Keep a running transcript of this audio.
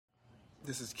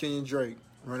This is Kenyon Drake,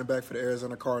 running back for the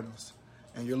Arizona Cardinals,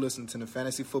 and you're listening to the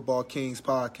Fantasy Football Kings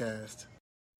podcast.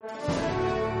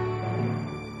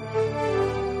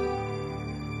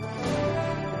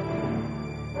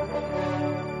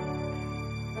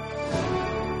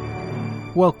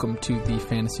 Welcome to the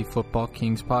Fantasy Football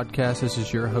Kings podcast. This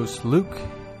is your host, Luke,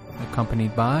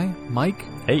 accompanied by Mike.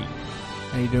 Hey.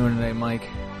 How you doing today, Mike?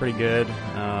 Pretty good.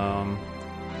 I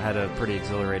had a pretty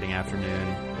exhilarating afternoon.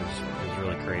 It was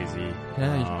really crazy.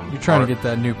 Yeah, you're trying to get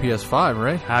that new PS5,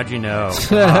 right? How'd you know?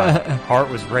 Heart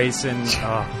was racing.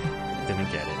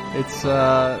 Didn't get it. It's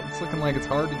looking like it's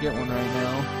hard to get one right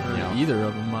now, or either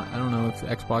of them. I don't know if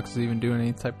Xbox is even doing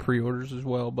any type of pre-orders as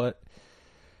well, but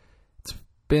it's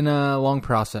been a long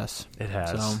process. It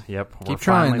has. So yep. Keep We're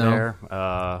trying, finally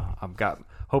though. there.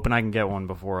 Hoping I can get one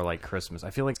before like Christmas. I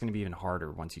feel like it's going to be even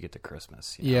harder once you get to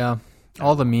Christmas. You know? Yeah.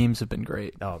 All the memes have been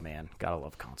great. Oh man, gotta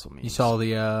love console memes. You saw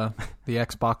the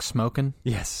Xbox smoking?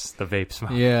 Yes, the vape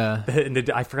smoke. Yeah.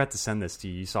 I forgot to send this to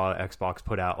you. You saw Xbox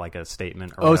put out like a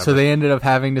statement. Or Oh, whatever. so they ended up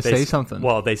having to say something.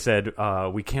 Well, they said,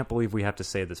 we can't believe we have to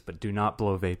say this, but do not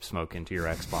blow vape smoke into your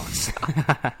Xbox.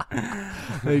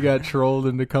 They got trolled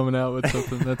into coming out with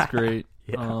something. That's great.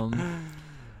 Yeah.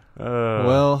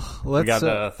 Well, let's. We got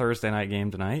the Thursday night game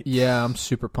tonight. Yeah, I'm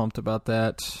super pumped about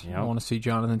that. Yep. I want to see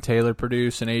Jonathan Taylor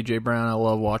produce and A.J. Brown. I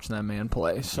love watching that man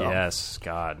play. So. Yes,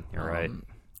 God, you're right.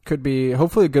 Could be,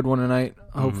 hopefully, a good one tonight.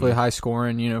 Hopefully, high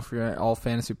scoring. You know, for all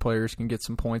fantasy players can get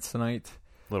some points tonight.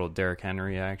 Little Derrick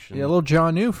Henry action. Yeah, a little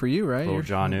Jonnu for you, right? Little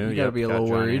Jonnu. You got to be a little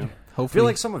worried. I feel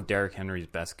like some of Derrick Henry's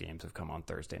best games have come on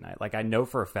Thursday night. Like, I know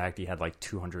for a fact he had like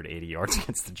 280 yards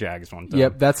against the Jags one time.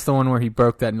 Yep, that's the one where he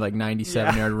broke that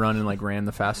 97-yard run and like ran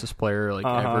the fastest player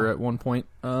ever at one point.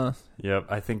 Yep,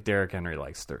 I think Derrick Henry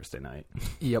likes Thursday night.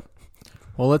 Yep.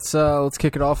 Well, let's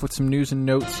kick it off with some news and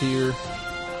notes here.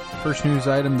 First news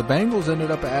item: the Bengals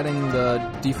ended up adding the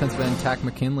defensive end Takk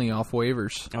McKinley off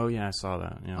waivers. Oh yeah, I saw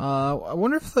that. Yeah. I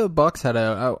wonder if the Bucs had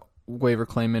a waiver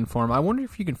claim in for him. I wonder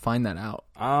if you can find that out.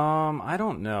 I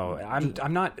don't know.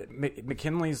 I'm not.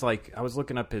 McKinley's like, I was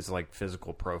looking up his like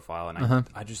physical profile, and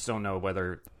I just don't know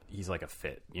whether he's like a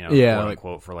fit, quote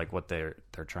unquote, for like what they're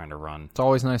trying to run. It's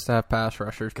always nice to have pass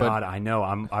rushers. God, I know.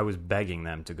 I was begging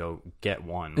them to go get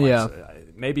one.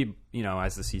 Maybe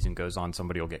as the season goes on,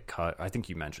 somebody will get cut. I think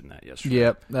you mentioned that yesterday.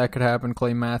 Yep, that could happen.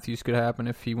 Clay Matthews could happen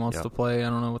if he wants to play. I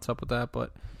don't know what's up with that,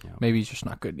 but maybe he's just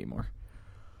not good anymore.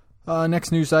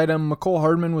 Next news item: Mecole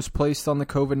Hardman was placed on the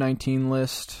COVID-19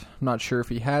 list. I'm not sure if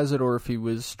he has it or if he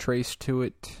was traced to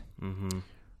it. Mm-hmm.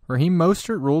 Raheem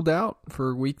Mostert ruled out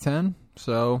for Week 10,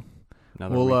 so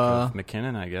another week of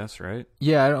McKinnon, I guess, right?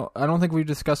 Yeah, I don't think we've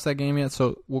discussed that game yet,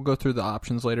 so we'll go through the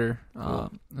options later,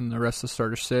 and the rest of the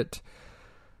starters sit.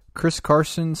 Chris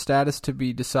Carson status to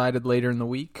be decided later in the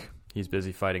week. He's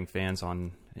busy fighting fans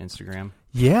on Instagram.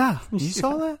 Yeah, you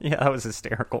saw that? Yeah, that was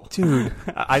hysterical, dude.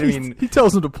 I mean, he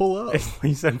tells him to pull up.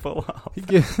 He said pull up.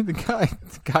 The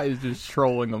guy is just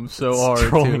trolling him so hard,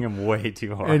 trolling him way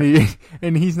too hard,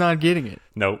 and he's not getting it.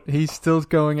 Nope, he's still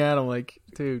going at him like,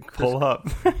 dude, Chris, pull up.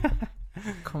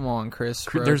 Come on, Chris.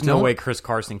 Bro. There's no way Chris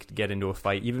Carson could get into a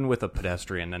fight, even with a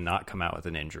pedestrian, and not come out with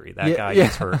an injury. That guy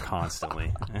gets hurt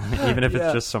constantly, even if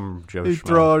it's just some Joe He Schmo.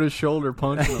 Throw out his shoulder,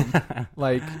 punch him.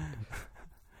 Like,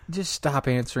 just stop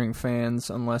answering fans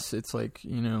unless it's like,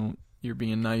 you're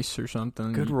being nice or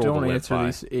something. Good rule Don't to live answer by.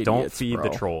 these idiots, Don't feed bro.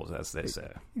 the trolls, as they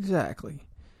say. Exactly.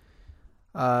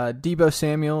 Deebo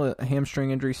Samuel, a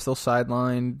hamstring injury, still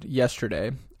sidelined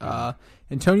yesterday.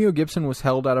 Antonio Gibson was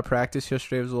held out of practice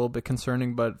yesterday. It was a little bit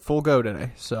concerning, but full go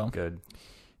today. So good.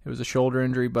 It was a shoulder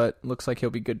injury, but looks like he'll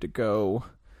be good to go.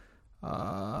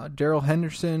 Darrell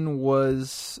Henderson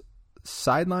was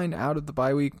sidelined out of the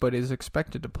bye week, but is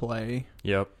expected to play.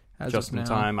 Yep. Just in now.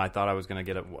 time. I thought I was going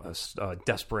to get a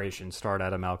desperation start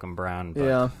out of Malcolm Brown,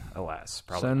 but alas,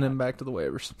 probably send not. him back to the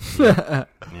waivers.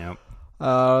 Yep.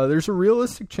 There's a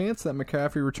realistic chance that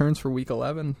McCaffrey returns for Week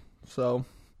 11, so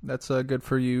that's good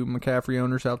for you McCaffrey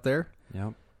owners out there.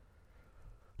 Yep.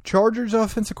 Chargers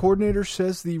offensive coordinator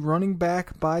says the running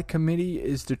back by committee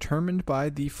is determined by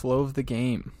the flow of the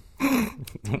game.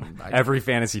 Every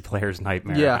fantasy player's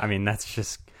nightmare. Yeah. I mean, that's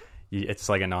just, it's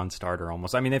like a non-starter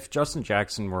almost. I mean, if Justin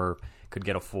Jackson could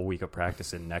get a full week of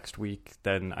practice in next week,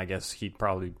 then I guess he'd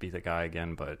probably be the guy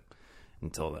again, but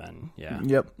until then, yeah.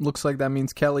 Yep. Looks like that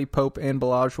means Kelly, Pope, and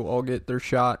Balaj will all get their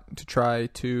shot to try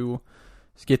to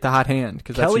get the hot hand.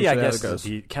 Because Kelly, that's I guess, how it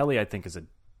goes. Kelly, I think, is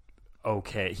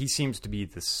okay. He seems to be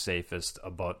the safest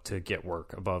to get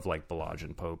work above like Balaj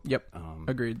and Pope. Yep.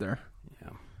 Agreed there. Yeah.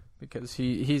 Because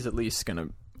he's at least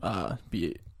going to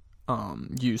be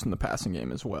used in the passing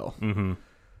game as well. Mm-hmm.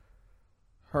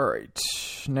 All right.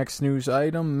 Next news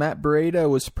item. Matt Breida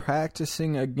was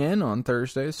practicing again on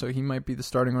Thursday, so he might be the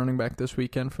starting running back this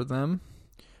weekend for them.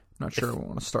 Not sure I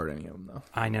want to start any of them, though.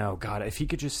 I know. God, if he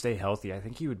could just stay healthy, I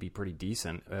think he would be pretty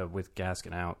decent with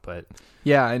Gaskin out. But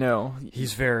yeah, I know.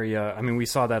 He's very... we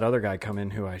saw that other guy come in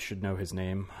who I should know his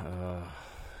name.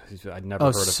 I'd never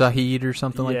heard of Saheed or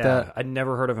something like that? I'd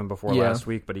never heard of him before last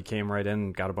week, but he came right in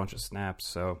and got a bunch of snaps.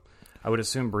 So I would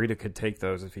assume Breida could take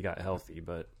those if he got healthy,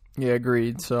 but... Yeah,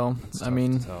 agreed. So, it's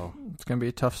going to be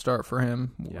a tough start for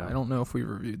him. Yeah. I don't know if we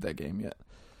reviewed that game yet.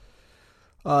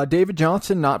 David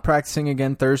Johnson not practicing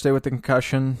again Thursday with the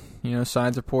concussion.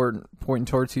 Signs are pointing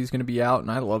towards he's going to be out, and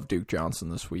I love Duke Johnson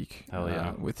this week. Hell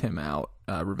yeah. With him out.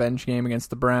 Revenge game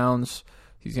against the Browns.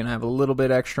 He's going to have a little bit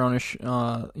extra on his,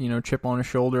 chip on his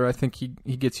shoulder. I think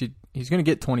he's going to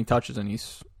get 20 touches, and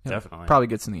he's definitely probably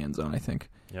gets in the end zone, I think.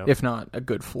 Yep. If not, a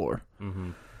good floor. Mm-hmm.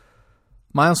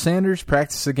 Miles Sanders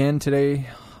practiced again today.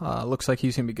 Looks like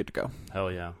he's going to be good to go.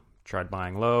 Hell yeah. Tried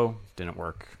buying low. Didn't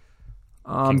work.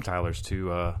 King Tyler's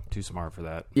too smart for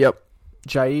that. Yep.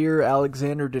 Jair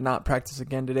Alexander did not practice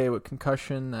again today with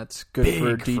concussion. That's good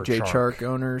for DJ Chark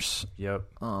owners. Yep.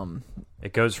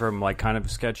 It goes from kind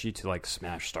of sketchy to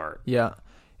smash start. Yeah.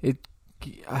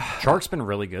 Chark's been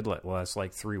really good the last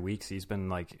 3 weeks. He's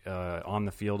been on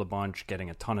the field a bunch, getting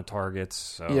a ton of targets.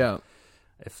 So yeah.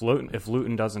 If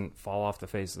Luton doesn't fall off the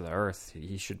face of the earth,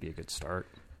 he should be a good start.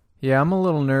 Yeah, I'm a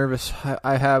little nervous.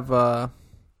 I have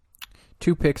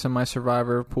 2 picks in my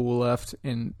survivor pool left,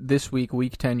 and this week,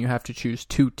 week 10, you have to choose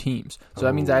 2 teams. So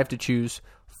that means I have to choose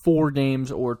 4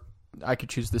 games, or I could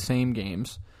choose the same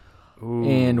games. Ooh.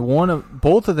 And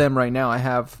both of them right now, I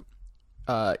have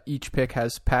each pick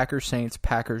has Packers, Saints,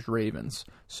 Packers, Ravens.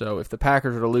 So if the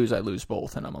Packers are to lose, I lose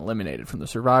both, and I'm eliminated from the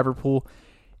survivor pool.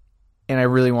 And I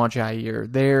really want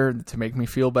Jair there to make me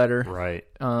feel better. Right.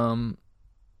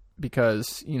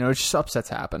 Because, it's just upsets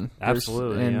happen.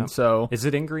 Absolutely. And yeah. so... Is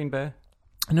it in Green Bay?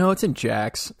 No, it's in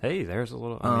Jax. Hey, there's a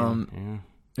little...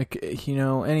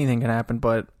 anything can happen,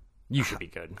 but... You should be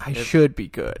good. I should be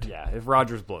good. Yeah, if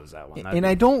Rodgers blows that one. And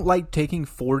I don't like taking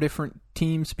 4 different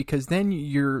teams because then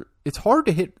it's hard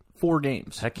to hit 4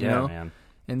 games. Heck yeah, man.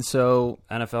 And so...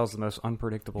 NFL's the most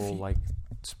unpredictable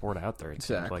sport out there. It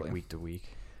seems week to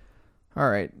week. All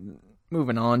right,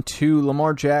 moving on to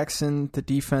Lamar Jackson. The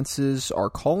defenses are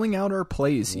calling out our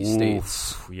plays, he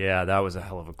states. Yeah, that was a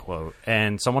hell of a quote.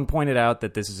 And someone pointed out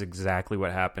that this is exactly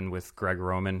what happened with Greg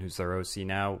Roman, who's their OC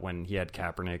now, when he had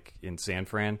Kaepernick in San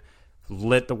Fran.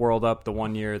 Lit the world up the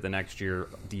one year. The next year,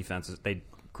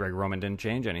 Greg Roman didn't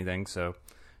change anything, so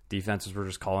defenses were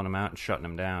just calling him out and shutting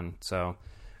him down. So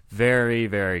very,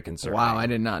 very concerning. Wow, I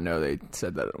did not know they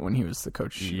said that when he was the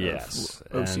coach. Yes.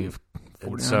 OC of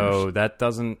 49ers. So that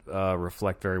doesn't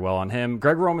reflect very well on him.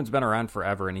 Greg Roman's been around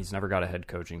forever, and he's never got a head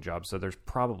coaching job. So there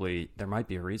might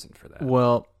be a reason for that.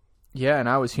 Well, yeah, and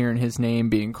I was hearing his name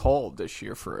being called this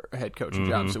year for a head coaching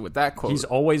job. So with that quote, he's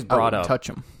always brought up. Touch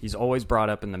him. He's always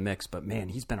brought up in the mix, but man,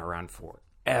 he's been around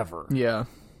forever. Yeah.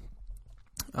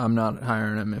 I'm not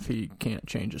hiring him if he can't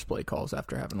change his play calls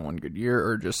after having one good year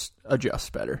or just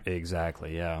adjust better.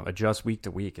 Exactly, yeah. Adjust week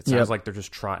to week. It sounds like they're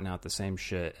just trotting out the same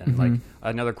shit. And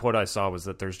another quote I saw was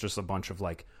that there's just a bunch of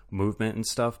movement and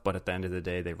stuff, but at the end of the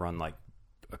day, they run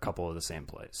a couple of the same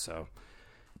plays. So,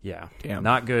 yeah. Damn.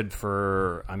 Not good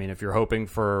for, if you're hoping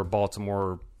for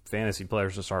Baltimore fantasy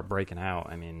players to start breaking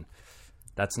out,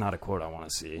 that's not a quote I want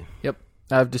to see. Yep.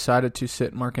 I've decided to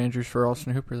sit Mark Andrews for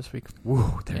Austin Hooper this week.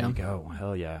 Woo, there you go.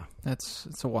 Hell yeah. It's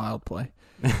a wild play.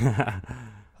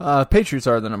 Patriots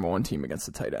are the number 1 team against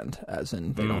the tight end, as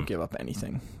in they don't give up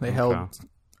anything. They held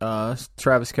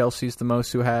Travis Kelce's the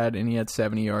most who had, and he had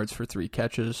 70 yards for 3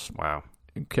 catches. Wow.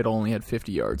 Kittle only had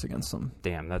 50 yards against them.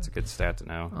 Damn, that's a good stat to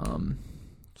know.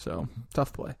 So,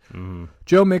 tough play. Mm-hmm.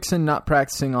 Joe Mixon not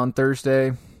practicing on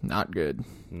Thursday. Not good.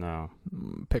 No.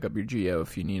 Pick up your Geo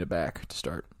if you need a back to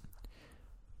start.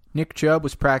 Nick Chubb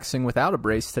was practicing without a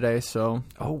brace today, so...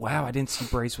 Oh, wow, I didn't see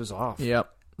brace was off. Yep.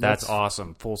 That's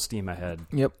awesome. Full steam ahead.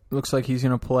 Yep. Looks like he's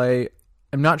going to play.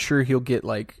 I'm not sure he'll get,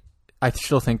 I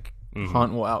still think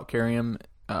Hunt will out-carry him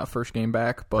first game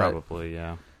back, but... Probably,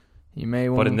 yeah. He may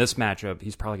But in this matchup,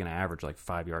 he's probably going to average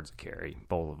 5 yards a carry,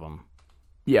 both of them.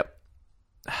 Yep.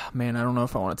 Man, I don't know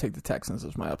if I want to take the Texans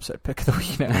as my upset pick of the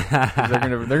week now.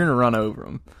 they're gonna run over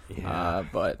them. Yeah.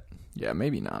 But, yeah,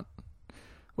 maybe not.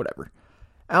 Whatever.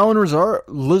 Allen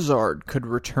Lazard could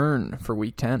return for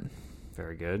Week 10.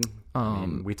 Very good.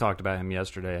 We talked about him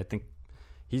yesterday. I think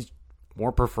he's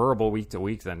more preferable week to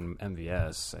week than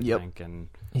MVS, I think. And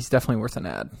he's definitely worth an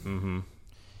ad, in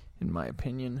my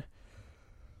opinion.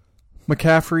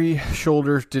 McCaffrey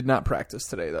shoulders did not practice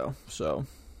today, though, so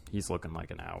he's looking like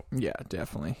an out. Yeah,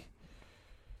 definitely.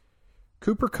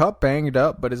 Cooper Kupp banged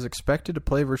up, but is expected to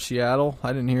play versus Seattle.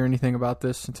 I didn't hear anything about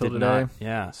this until today.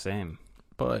 Yeah, same.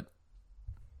 But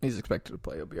he's expected to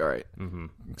play. He'll be all right,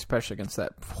 especially against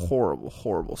that horrible,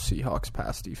 horrible Seahawks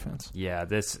pass defense. Yeah,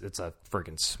 it's a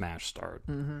freaking smash start.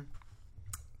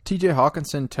 T.J.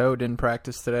 Hawkinson toe didn't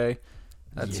practice today.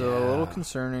 That's a little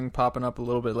concerning, popping up a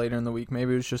little bit later in the week.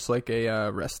 Maybe it was just like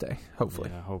a rest day, hopefully.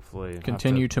 Yeah, hopefully.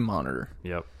 Continue to monitor.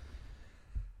 Yep.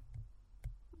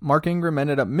 Mark Ingram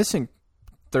ended up missing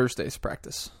Thursday's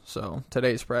practice. So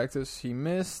today's practice he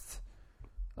missed,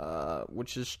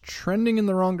 which is trending in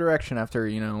the wrong direction after,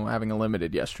 having a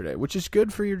limited yesterday, which is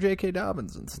good for your J.K.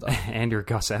 Dobbins and stuff. And your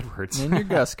Gus Edwards. And your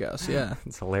Gus, yeah.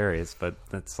 It's hilarious, but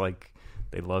that's like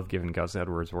they love giving Gus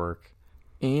Edwards work.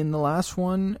 In the last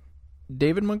one,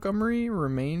 David Montgomery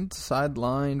remained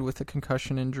sidelined with a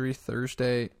concussion injury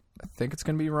Thursday. I think it's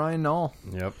going to be Ryan Nall.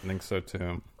 Yep, I think so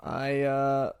too.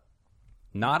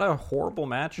 Not a horrible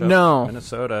matchup. No.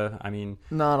 Minnesota, I mean...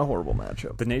 Not a horrible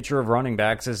matchup. The nature of running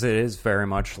backs is it is very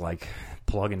much like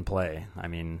plug and play. I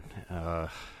mean,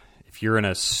 if you're in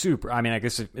a super... I mean, I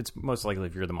guess it's most likely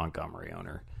if you're the Montgomery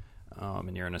owner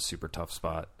and you're in a super tough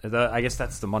spot. I guess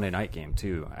that's the Monday night game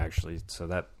too, actually. So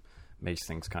that makes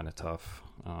things kind of tough.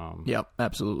 Yep,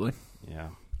 absolutely. Yeah.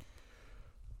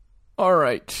 All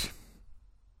right.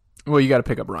 Well, you got to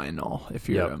pick up Ryan Nall if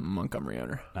you're a Montgomery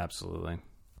owner. Absolutely.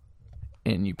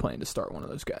 And you plan to start one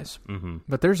of those guys. Mm-hmm.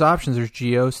 But there's options. There's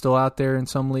Gio still out there in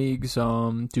some leagues.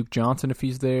 Duke Johnson if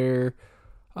he's there.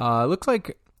 It looks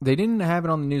like they didn't have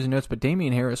it on the news and notes, but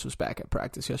Damian Harris was back at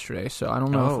practice yesterday. So I don't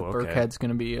know if Burkhead's going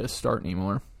to be a start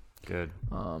anymore. Good.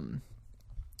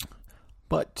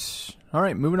 But, all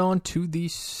right, moving on to the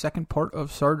second part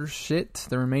of Starter Shit.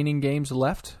 The remaining games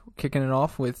left. Kicking it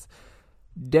off with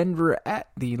Denver at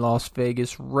the Las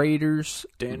Vegas Raiders.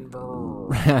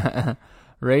 Denver.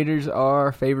 Raiders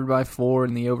are favored by 4,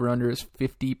 and the over-under is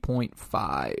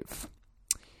 50.5.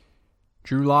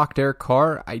 Drew Lock, Derek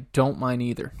Carr, I don't mind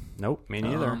either. Nope, me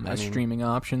neither. As streaming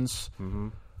options.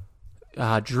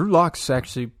 Drew Lock's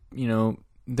actually,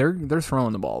 they're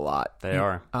throwing the ball a lot. They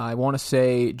are. I want to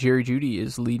say Jerry Jeudy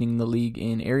is leading the league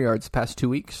in air yards the past 2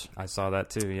 weeks. I saw that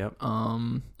too, yep.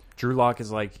 Drew Lock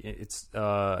is like, it's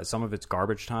some of it's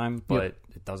garbage time, but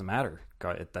it doesn't matter.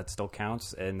 That still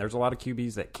counts, and there's a lot of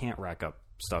QBs that can't rack up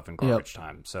stuff in garbage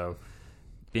time. So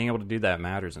being able to do that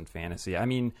matters in fantasy. I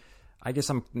mean, I guess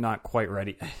I'm not quite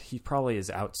ready. He probably is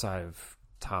outside of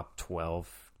top 12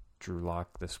 Drew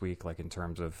Lock this week, like in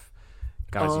terms of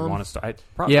guys you want to start.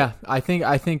 I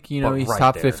think he's right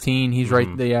top there. 15. He's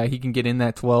right there. Yeah, he can get in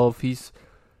that 12. He's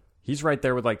right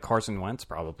there with like Carson Wentz,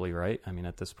 probably, right? I mean,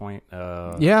 at this point,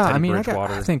 I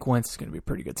think Wentz is going to be a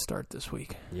pretty good start this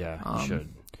week. Yeah, he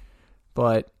should.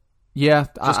 But yeah,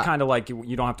 just kind of like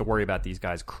you don't have to worry about these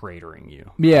guys cratering you.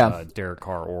 Yeah, Derek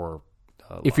Carr or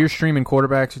if you're streaming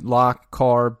quarterbacks, Locke,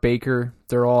 Carr, Baker,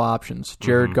 they're all options.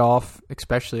 Jared Goff,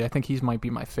 especially, I think he might be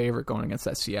my favorite going against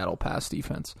that Seattle pass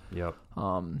defense. Yep.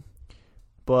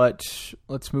 But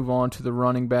let's move on to the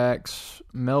running backs.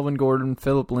 Melvin Gordon,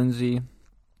 Phillip Lindsay.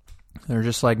 They're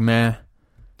just like meh.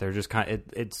 They're just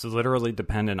it's literally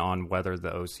dependent on whether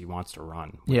the OC wants to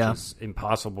run, which is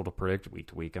impossible to predict week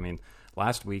to week. I mean,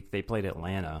 last week they played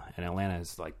Atlanta, and Atlanta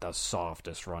is like the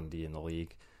softest run D in the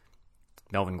league.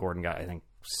 Melvin Gordon got, I think,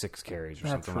 6 carries or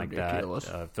something ridiculous.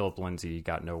 Like that. Phillip Lindsay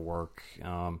got no work.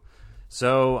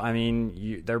 So, I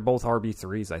mean, they're both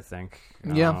RB3s, I think.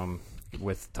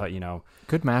 With,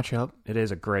 good matchup. It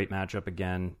is a great matchup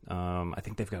again. I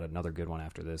think they've got another good one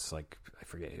after this. Like, I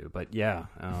forget who. But, yeah,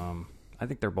 I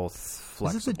think they're both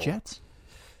flexible. Is it the Jets?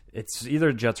 It's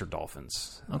either Jets or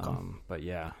Dolphins. Okay. But,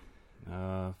 yeah.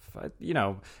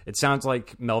 It sounds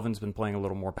like Melvin's been playing a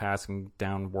little more passing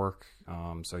down work,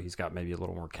 so he's got maybe a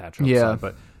little more catch-up. Yeah.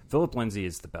 But Phillip Lindsay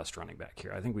is the best running back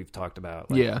here. I think we've talked about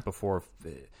before.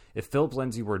 If Phillip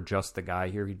Lindsay were just the guy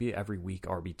here, he'd be every week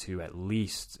RB2 at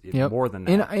least, more than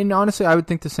that. And honestly, I would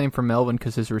think the same for Melvin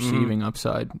because his receiving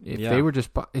upside. If they were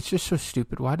it's just so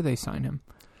stupid. Why do they sign him?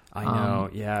 I know,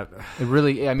 yeah. It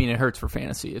really, it hurts for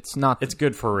fantasy. It's not. It's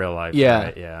good for real life. Yeah.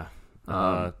 Right? Yeah.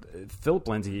 Phillip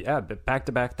Lindsay,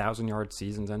 back-to-back 1,000-yard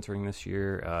seasons entering this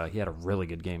year. He had a really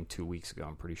good game 2 weeks ago,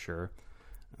 I'm pretty sure.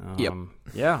 Yeah,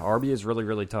 RB is really,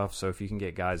 really tough. So if you can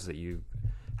get guys that you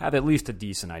have at least a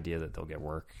decent idea that they'll get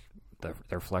work,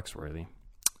 they're flex-worthy.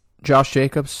 Josh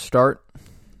Jacobs, start.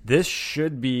 This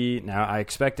should be, now I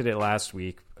expected it last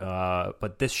week,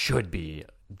 but this should be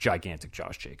gigantic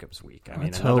Josh Jacobs week. I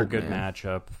mean, another good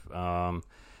matchup.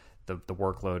 The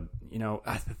workload,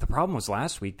 the problem was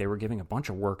last week they were giving a bunch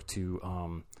of work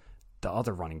to the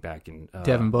other running back in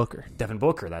Devin Booker. Devin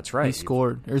Booker, that's right. He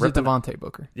scored. Or is it Devontae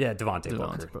Booker? Yeah, Devontae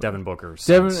Booker. Devin Booker.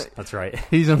 That's right.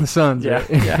 He's on the Suns. Yeah, right?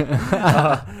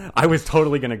 yeah. I was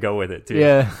totally going to go with it, too.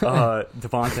 Yeah.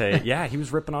 Devontae, yeah, he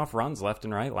was ripping off runs left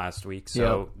and right last week.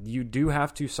 So you do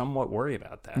have to somewhat worry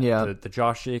about that. Yeah. The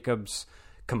Josh Jacobs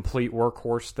complete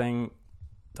workhorse thing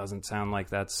doesn't sound like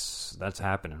that's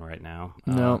happening right now.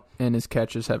 No, and his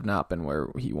catches have not been where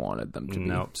he wanted them to be.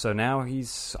 No, so now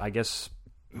he's, I guess,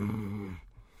 he can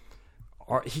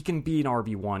be an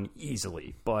RB1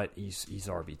 easily, but he's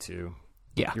RB2.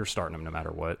 Yeah. You're starting him no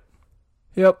matter what.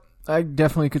 Yep, I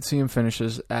definitely could see him finish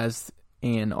as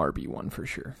an RB1 for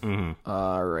sure. Mm-hmm.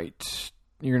 All right,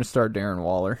 you're going to start Darren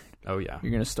Waller. Oh, yeah.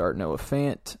 You're going to start Noah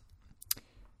Fant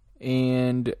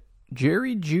and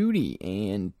Jerry Jeudy,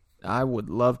 and I would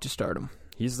love to start him.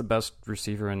 He's the best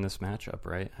receiver in this matchup,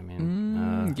 right? I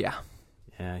mean, yeah.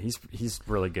 Yeah, he's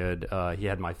really good. He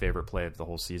had my favorite play of the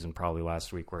whole season probably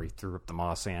last week where he threw up the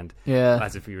Moss hand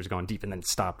as if he was going deep and then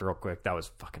stopped real quick. That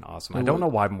was fucking awesome. I don't know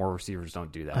why more receivers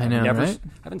don't do that. I know, right? I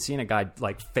haven't seen a guy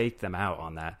like fake them out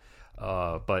on that.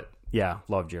 But yeah,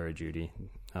 love Jerry Jeudy.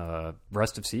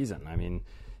 Rest of season, I mean,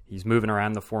 he's moving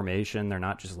around the formation. They're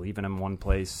not just leaving him one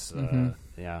place.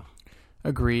 Yeah.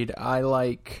 Agreed. I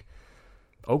like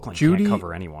Oakland Jeudy, can't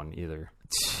cover anyone either.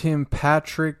 Tim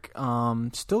Patrick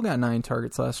still got 9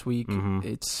 targets last week. Mm-hmm.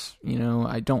 It's,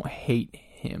 I don't hate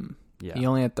him. Yeah. He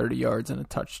only had 30 yards and a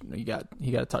touch. He got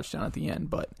a touchdown at the end,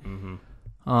 but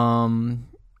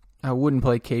I wouldn't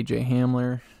play KJ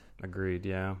Hamler. Agreed.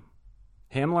 Yeah.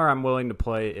 Hamler, I'm willing to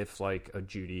play if like a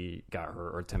Jeudy got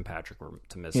hurt or Tim Patrick were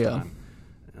to miss time.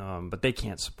 But they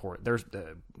can't support.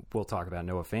 We'll talk about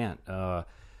Noah Fant.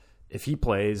 If he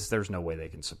plays, there's no way they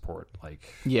can support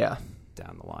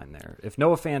down the line there. If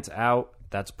Noah Fant's out,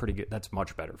 that's pretty good. That's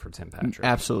much better for Tim Patrick.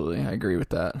 Absolutely, I agree with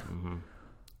that. Mm-hmm.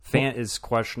 Fant is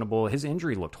questionable. His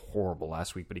injury looked horrible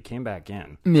last week, but he came back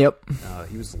in. Yep.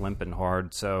 He was limping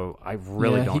hard, so I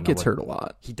really don't know. He gets hurt a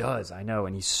lot. He does, I know,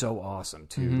 and he's so awesome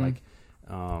too.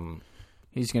 Mm-hmm.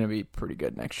 He's going to be pretty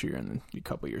good next year and a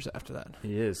couple years after that.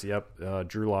 He is, yep.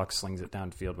 Drew Lock slings it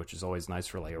downfield, which is always nice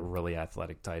for like a really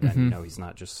athletic tight end. He's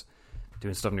not just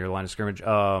doing stuff near the line of scrimmage.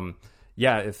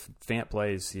 If Fant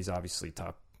plays, he's obviously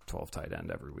top 12 tight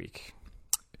end every week.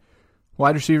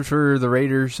 Wide receivers for the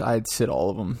Raiders, I'd sit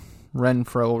all of them.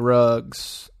 Renfro,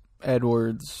 Ruggs,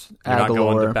 Edwards, You're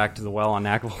Aguilar. Not going back to the well on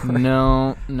Aguilar?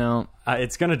 No.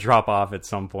 It's going to drop off at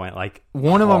some point.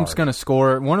 One of them's going to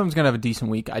score. One of them's going to have a decent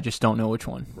week. I just don't know which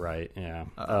one. Right, yeah.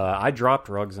 I dropped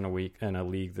Ruggs in a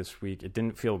league this week. It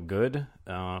didn't feel good,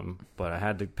 but I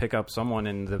had to pick up someone,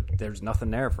 and there's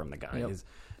nothing there from the guy. Yep.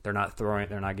 They're not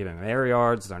giving him air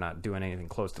yards. They're not doing anything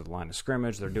close to the line of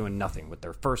scrimmage. They're doing nothing with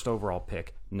their first overall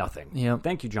pick. Nothing. Yep.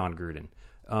 Thank you, John Gruden.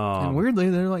 And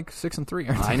weirdly, they're 6-3.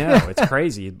 Aren't they? I know, it's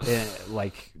crazy.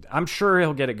 I'm sure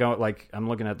he'll get it going. I'm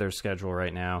looking at their schedule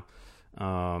right now.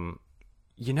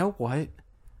 You know what?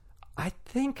 I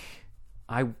think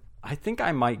I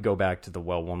might go back to the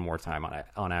well one more time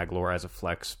on Aguilar as a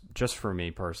flex, just for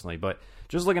me personally. But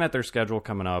just looking at their schedule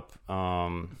coming up,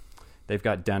 they've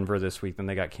got Denver this week, then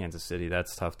they got Kansas City.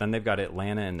 That's tough. Then they've got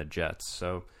Atlanta and the Jets.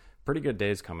 So pretty good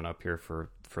days coming up here for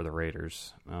the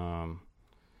Raiders.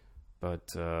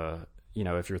 But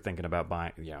if you're thinking about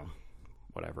buying,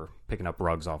 picking up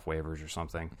Ruggs off waivers or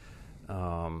something.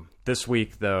 This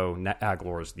week, though,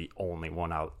 Aguilar is the only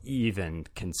one I'll even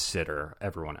consider.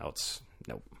 Everyone else,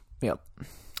 nope. Yep.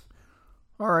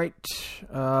 All right.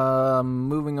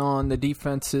 Moving on, the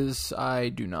defenses I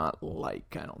do not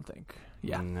like, I don't think.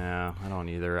 Yeah. No, I don't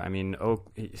either. I mean,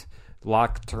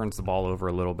 Locke turns the ball over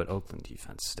a little bit. Oakland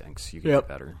defense stinks. You can get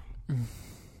better.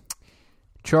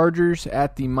 Chargers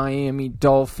at the Miami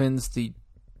Dolphins. The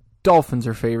Dolphins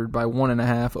are favored by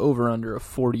 1.5, over under of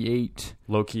 48.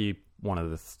 Low-key, one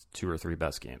of the 2 or 3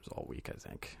 best games all week, I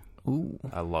think. Ooh.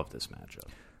 I love this matchup.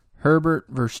 Herbert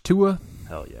versus Tua.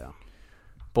 Hell yeah.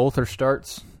 Both are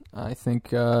starts. I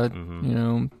think,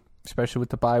 especially with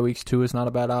the bye weeks, Tua's not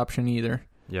a bad option either.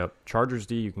 Yep. Chargers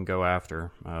D you can go after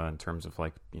in terms of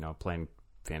playing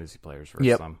fantasy players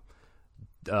versus them.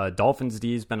 Dolphins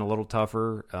D has been a little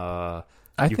tougher.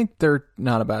 I think they're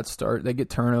not a bad start. They get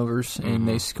turnovers and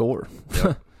they score.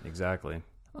 Yep, exactly.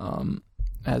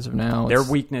 As of now,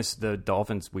 the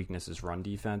Dolphins' weakness is run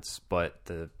defense, but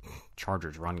the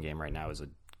Chargers' run game right now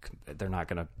they're not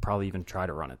going to probably even try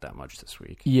to run it that much this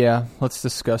week. Yeah, let's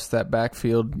discuss that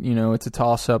backfield. It's a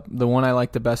toss-up. The one I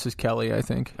like the best is Kelly, I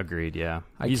think. Agreed, yeah.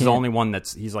 He's the only one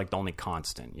he's like the only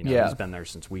constant. He's been there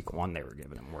since week 1 they were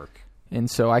giving him work. And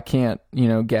so I can't,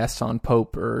 guess on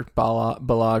Pope or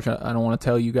Balaj. I don't want to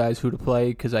tell you guys who to play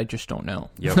because I just don't know.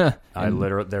 Yep.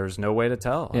 There's no way to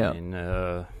tell. Yeah. I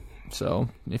mean, so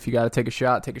if you got to take a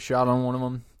shot on one of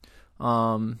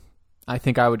them. I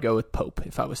think I would go with Pope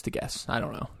if I was to guess. I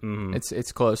don't know. Mm-hmm.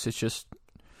 It's close. It's just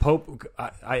Pope.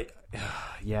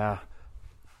 Yeah,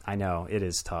 I know it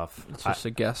is tough. It's just a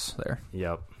guess there.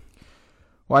 Yep.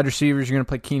 Wide receivers, you're going to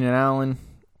play Keenan Allen.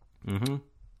 Mm-hmm.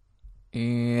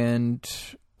 And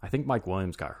I think Mike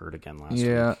Williams got hurt again last week.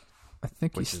 Yeah, I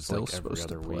think he's still supposed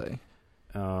to play.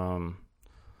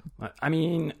 I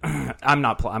mean,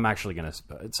 I'm actually gonna.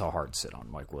 It's a hard sit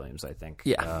on Mike Williams. I think.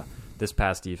 Yeah. This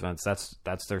pass defense,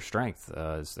 that's their strength.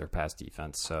 Is their pass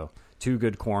defense. So 2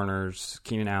 good corners.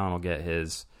 Keenan Allen will get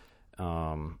his.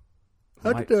 How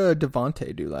did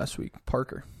Devontae do last week,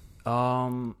 Parker?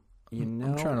 I'm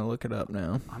trying to look it up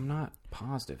now. I'm not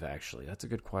positive, actually. That's a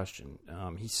good question.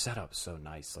 He's set up so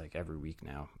nice, like every week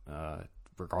now,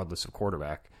 regardless of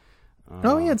quarterback.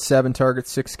 He had 7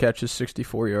 targets, 6 catches,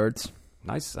 64 yards.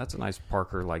 Nice. That's a nice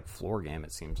Parker like floor game.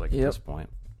 It seems like at this point.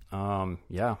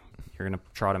 Yeah, you're gonna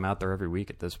trot him out there every week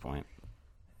at this point.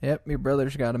 Yep, your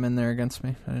brother's got him in there against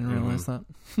me. I didn't realize that.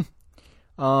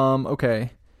 Okay.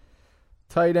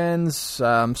 Tight ends.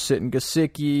 I'm sitting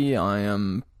Gesicki. I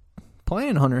am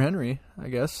playing Hunter Henry, I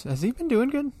guess. Has he been doing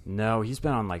good? No, he's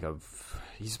been on like a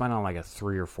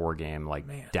 3 or 4 game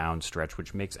down stretch,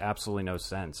 which makes absolutely no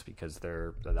sense because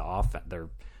their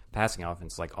passing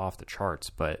offense like off the charts.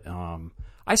 But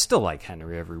I still like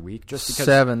Henry every week just because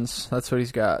 7s. That's what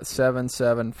he's got. 7,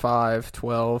 7, 5,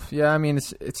 12. Yeah, I mean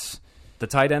it's the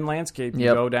tight end landscape.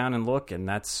 You go down and look, and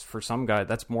that's for some guy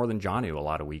that's more than Johnny a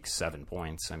lot of weeks. 7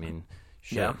 points. I mean,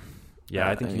 shit. Yeah.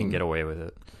 I think you can get away with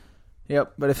it.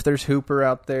 Yep, but if there's Hooper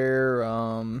out there,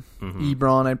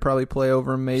 Ebron, I'd probably play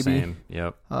over him maybe. Same,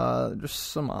 yep.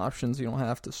 Just some options. You don't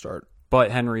have to start. But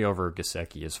Henry over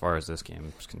Gesicki as far as this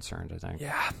game is concerned, I think.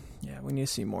 Yeah, we need to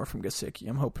see more from Gesicki.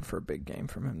 I'm hoping for a big game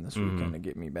from him this weekend to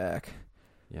get me back.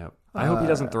 Yep. I hope he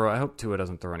doesn't throw. I hope Tua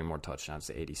doesn't throw any more touchdowns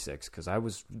to 86 because I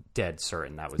was dead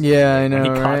certain that was. Yeah, I know. When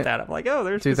he right? caught that, I'm like, oh,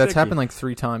 there's. Dude, Gesicki. That's happened like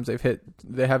 3 times.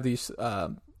 They have these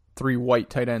 3 white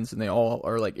tight ends, and they all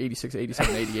are like 86,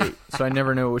 87, 88. So I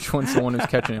never know which one's the one who's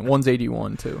catching it. One's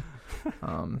 81 too.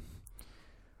 All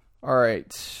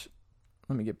right,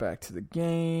 let me get back to the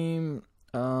game.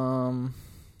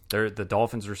 They're the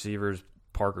Dolphins receivers.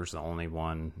 Parker's the only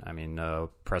one. I mean,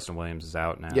 Preston Williams is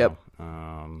out now. Yep.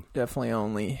 Definitely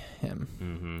only him.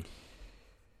 Mm-hmm.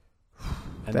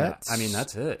 And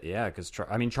that's it. Yeah, because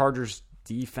Chargers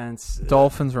defense.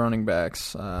 Dolphins running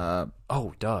backs. Yeah.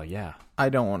 I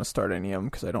don't want to start any of them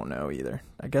because I don't know either.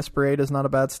 I guess Breda's not a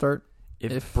bad start.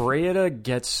 If Breda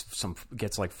gets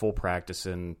like full practice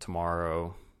in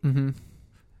tomorrow,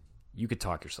 you could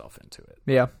talk yourself into it.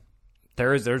 Yeah.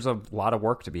 There's a lot of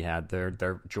work to be had there.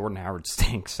 Jordan Howard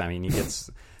stinks. I mean, he gets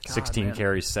 16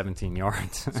 carries, 17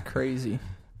 yards. It's crazy.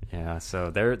 Yeah, so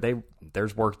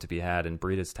there's work to be had, and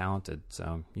Breida's talented,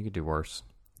 so you could do worse.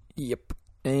 Yep.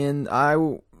 And I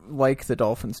like the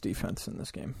Dolphins' defense in this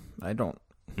game. I don't.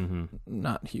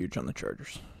 Not huge on the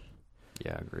Chargers.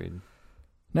 Yeah, agreed.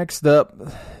 Next up,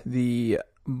 the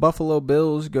Buffalo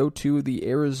Bills go to the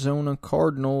Arizona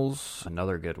Cardinals.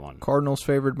 Another good one. Cardinals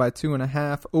favored by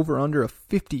 2.5. Over under a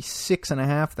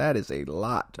 56.5. That is a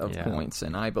lot of points,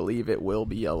 and I believe it will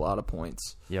be a lot of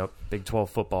points. Yep, Big 12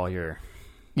 football here.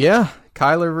 Yeah,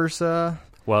 Kyler versus.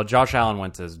 Well, Josh Allen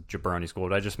went to Jabroni school,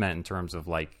 but I just meant in terms of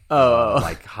like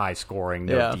high scoring,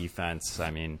 no defense.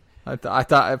 I mean, I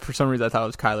thought for some reason I thought it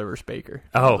was Kyler versus Baker.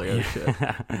 Oh,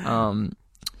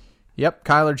 Yep,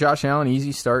 Kyler, Josh Allen,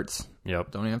 easy starts.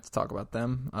 Yep. Don't even have to talk about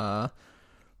them.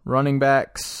 Running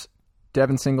backs,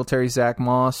 Devin Singletary, Zach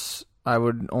Moss. I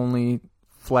would only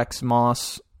flex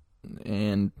Moss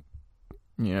and,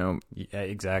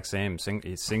 exact same.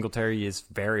 Singletary is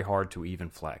very hard to even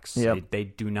flex. Yep. They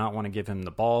do not want to give him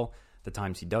the ball. The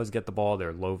times he does get the ball,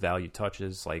 they're low-value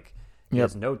touches. Like, he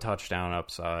has no touchdown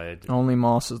upside. Only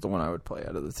Moss is the one I would play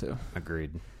out of the 2.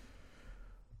 Agreed.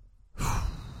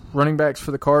 Running backs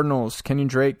for the Cardinals. Kenyon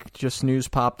Drake, just news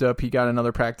popped up. He got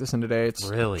another practice in today. It's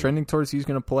really trending towards he's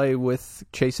going to play with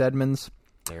Chase Edmonds.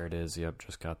 There it is. Yep,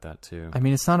 just got that too. I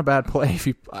mean, it's not a bad play.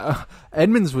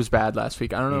 Edmonds was bad last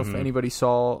week. I don't know if anybody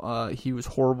saw. He was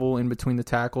horrible in between the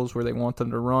tackles where they want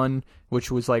them to run,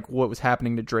 which was like what was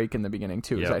happening to Drake in the beginning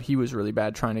too. Is that he was really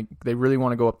bad they really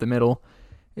want to go up the middle.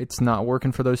 It's not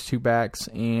working for those 2 backs,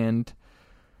 and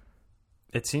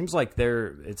it seems like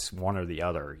it's one or the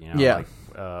other, Yeah.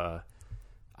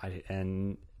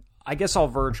 I guess I'll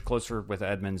verge closer with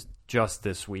Edmonds just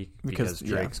this week because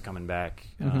Drake's coming back.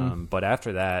 But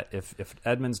after that, if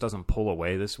Edmonds doesn't pull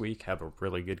away this week, have a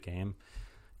really good game,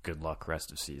 good luck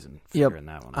rest of season figuring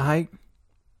that one out. I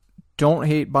don't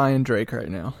hate buying Drake right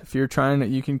now. If you're trying to,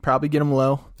 you can probably get him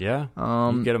low. Yeah, you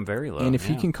can get him very low. And if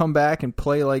he can come back and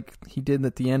play like he did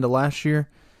at the end of last year,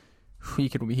 he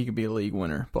could be a league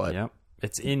winner. But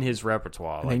it's in his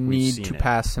repertoire. They need to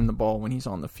pass him the ball when he's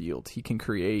on the field. He can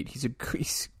create. He's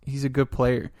a good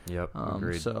player. Yep,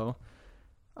 agreed. So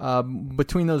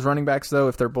between those running backs, though,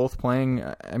 if they're both playing,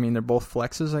 I mean, they're both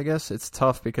flexes, I guess. It's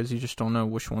tough because you just don't know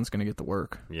which one's going to get the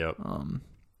work. Yep.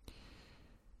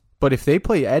 But if they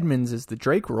play Edmonds as the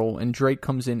Drake role and Drake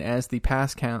comes in as the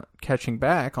pass catching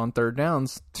back on third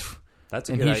downs, that's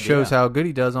a good idea. And he shows how good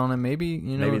he does on him, maybe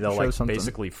they'll show something.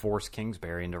 Basically force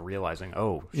Kingsbury into realizing,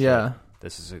 shit,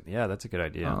 that's a good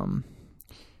idea.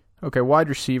 Okay, wide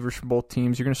receivers for both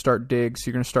teams. You're going to start Diggs.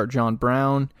 You're going to start John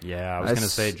Brown. Yeah, I was going to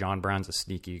say John Brown's a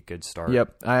sneaky good start.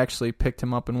 Yep, I actually picked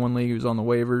him up in one league. He was on the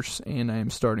waivers, and I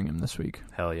am starting him this week.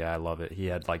 Hell yeah, I love it. He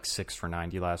had like 6 for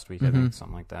 90 last week, I think,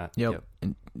 something like that. Yep.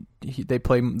 And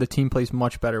the team plays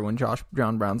much better when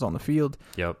John Brown's on the field.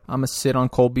 Yep. I'm a sit on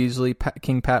Cole Beasley.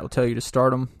 King Pat will tell you to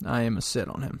start him. I am a sit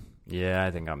on him. Yeah,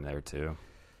 I think I'm there too.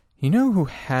 You know who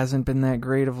hasn't been that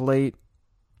great of late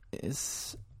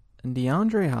is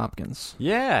DeAndre Hopkins.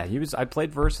 Yeah, I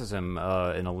played versus him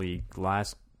in a league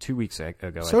last 2 weeks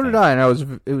ago. So did I,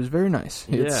 and it was very nice.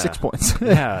 He had 6 points.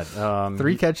 Yeah,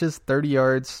 3 catches, 30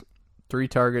 yards, 3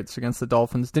 targets against the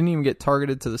Dolphins. Didn't even get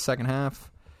targeted to the second half.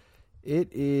 It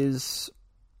is.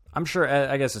 I'm sure.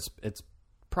 I guess it's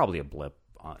probably a blip.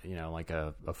 Like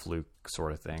a fluke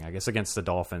sort of thing. I guess against the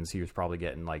Dolphins, he was probably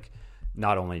getting like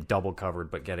not only double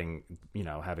covered, but getting,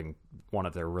 having one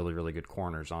of their really, really good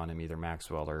corners on him, either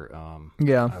Maxwell or,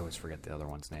 I always forget the other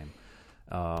one's name.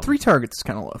 3 targets is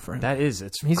kind of low for him. That is,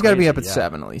 he's got to be up at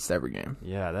 7 at least every game.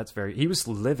 Yeah, he was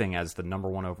living as the number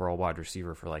 1 overall wide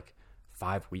receiver for like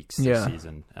 5 weeks this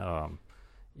season.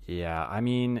 I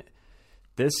mean,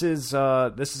 this is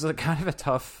a kind of a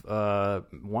tough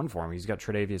one for him. He's got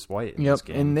Tre'Davious White in this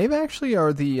game. And they actually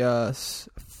are the 6th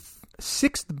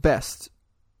best.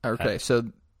 Okay, so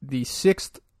the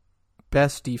 6th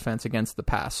best defense against the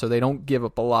pass, so they don't give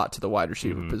up a lot to the wide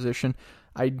receiver position.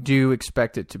 I do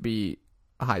expect it to be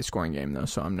a high-scoring game, though,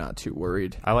 so I'm not too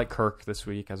worried. I like Kirk this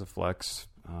week as a flex.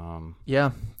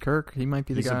 Kirk, he might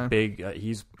be the guy.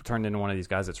 He's turned into one of these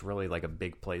guys that's really like a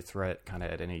big play threat kind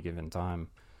of at any given time.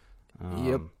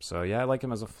 So, I like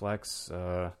him as a flex.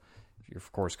 You're,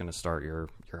 of course, going to start your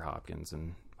Hopkins.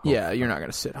 You're not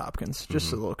going to sit Hopkins.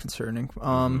 Just a little concerning.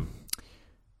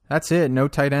 That's it. No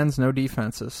tight ends, no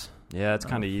defenses. Yeah, it's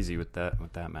kind of easy with that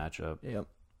matchup. Yep.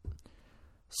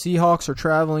 Seahawks are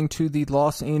traveling to the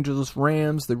Los Angeles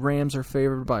Rams. The Rams are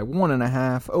favored by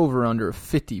 1.5, over under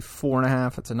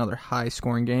 54.5. It's another high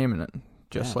scoring game, and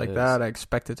just like that, I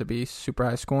expect it to be super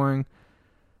high scoring.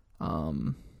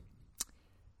 We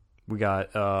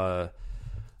got a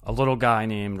little guy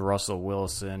named Russell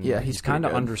Wilson. Yeah, he's kind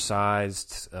of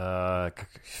undersized.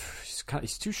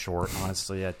 He's too short,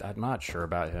 honestly. I'm not sure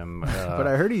about him. But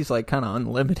I heard he's like kind of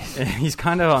unlimited. He's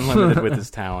kind of unlimited with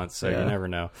his talent, so you never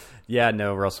know. Yeah,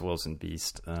 no, Russell Wilson,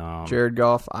 beast. Jared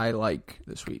Goff, I like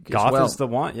this week. Goff is the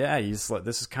one. Yeah,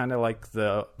 this is kind of like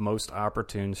the most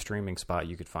opportune streaming spot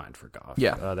you could find for Goff.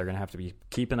 Yeah, they're going to have to be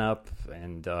keeping up,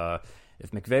 and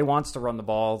if McVay wants to run the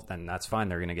ball, then that's fine.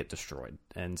 They're going to get destroyed,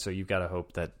 and so you've got to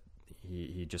hope that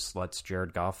he just lets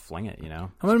Jared Goff fling it,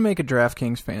 I'm going to make a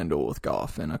DraftKings FanDuel with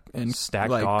Goff and stack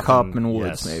like Goff Kupp and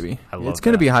Woods, maybe. It's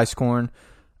going to be high scoring,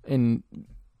 and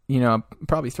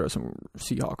probably throw some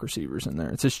Seahawk receivers in there.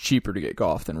 It's just cheaper to get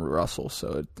Goff than Russell,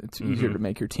 so it's easier to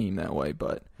make your team that way.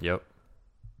 But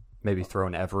maybe throw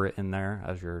an Everett in there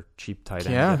as your cheap tight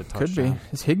end. Yeah, could be.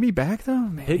 Is Higbee back though?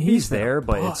 Man, Higbee's there,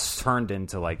 but it's turned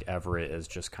into like Everett is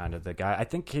just kind of the guy. I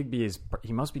think Higbee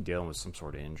he must be dealing with some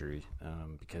sort of injury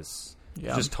because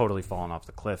he's just totally fallen off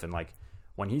the cliff. And like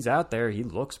when he's out there, he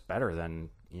looks better than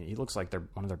he looks like they're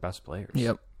one of their best players.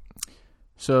 Yep.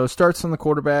 So starts on the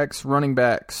quarterbacks, running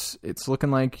backs. It's looking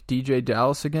like DJ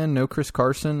Dallas again. No Chris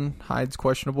Carson. Hyde's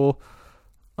questionable.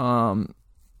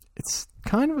 It's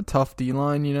kind of a tough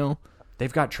D-line,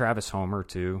 They've got Travis Homer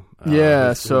too.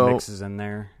 So Mix is in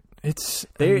there.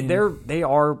 They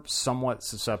are somewhat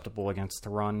susceptible against the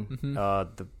run.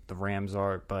 The Rams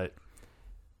are, but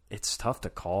it's tough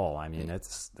to call. I mean,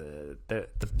 it's the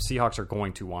Seahawks are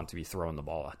going to want to be throwing the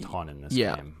ball a ton in this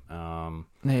game.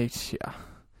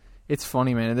 It's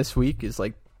funny, man. This week is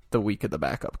like the week of the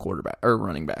backup quarterback or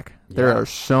running back. There are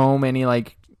so many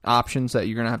like options that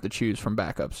you're gonna have to choose from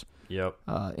backups. Yep.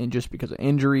 And just because of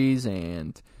injuries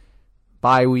and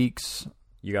bye weeks.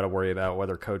 You got to worry about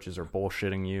whether coaches are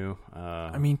bullshitting you.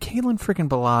 I mean, Kalen freaking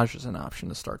Ballage is an option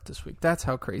to start this week. That's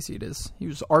how crazy it is. He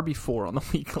was RB4 on the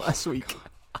week last week.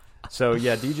 So,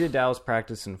 yeah, DJ Dallas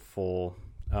practiced in full.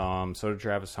 So did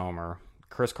Travis Homer.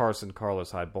 Chris Carson, Carlos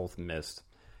Hyde both missed.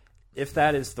 If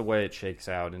that is the way it shakes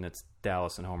out and it's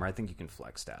Dallas and Homer, I think you can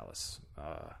flex Dallas.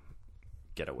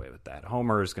 Get away with that.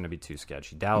 Homer is going to be too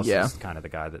sketchy. Dallas is kind of the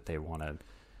guy that they want to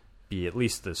be at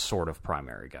least the sort of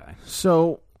primary guy.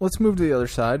 So let's move to the other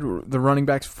side. The running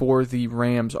backs for the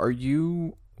Rams.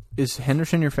 Is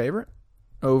Henderson your favorite?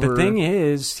 The thing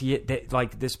is,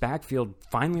 this backfield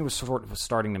finally was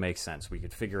starting to make sense. We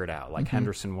could figure it out. Like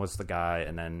Henderson was the guy,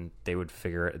 and then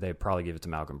they'd probably give it to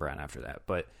Malcolm Brown after that.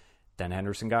 But then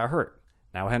Henderson got hurt.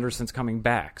 Now Henderson's coming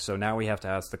back. So now we have to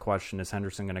ask the question, is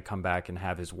Henderson going to come back and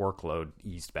have his workload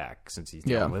eased back since he's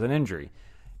dealing with an injury?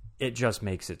 It just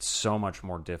makes it so much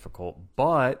more difficult.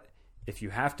 But if you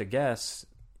have to guess,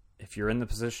 if you're in the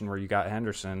position where you got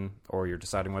Henderson or you're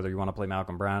deciding whether you want to play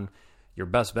Malcolm Brown, your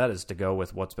best bet is to go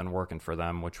with what's been working for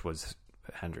them, which was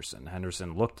Henderson.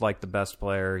 Henderson looked like the best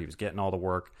player. He was getting all the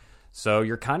work. So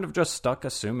you're kind of just stuck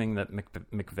assuming that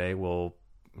McVay will,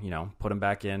 put him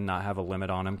back in, not have a limit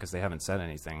on him because they haven't said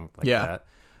anything like that.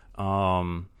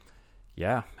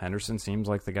 Henderson seems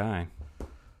like the guy.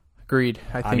 Agreed.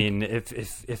 I mean,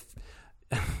 if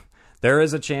there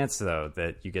is a chance, though,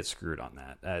 that you get screwed on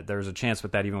that. There's a chance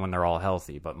with that even when they're all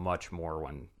healthy, but much more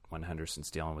when Henderson's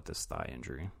dealing with this thigh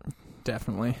injury.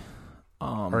 Definitely.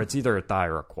 Or it's either a thigh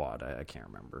or a quad. I can't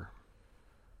remember.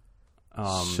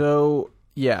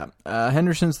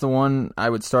 Henderson's the one I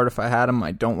would start if I had him.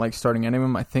 I don't like starting any of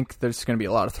them. I think there's going to be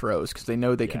a lot of throws because they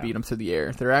know they can beat him through the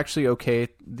air. They're actually okay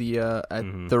at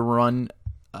the run,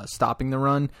 stopping the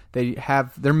run.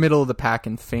 They're middle of the pack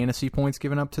in fantasy points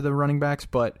given up to the running backs,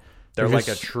 but they're like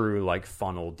a true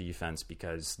funnel defense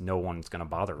because no one's going to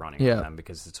bother running with them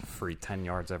because it's a free 10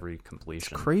 yards every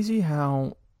completion. It's crazy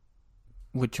how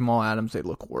with Jamal Adams they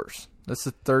look worse. That's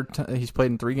the third time he's played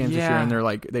in 3 games this year, and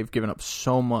they've given up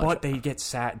so much. But they get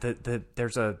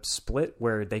there's a split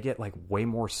where they get way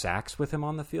more sacks with him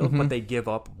on the field, but they give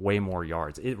up way more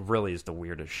yards. It really is the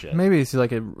weirdest shit. Maybe it's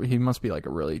he must be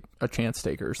a chance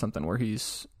taker or something where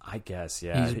he's. I guess,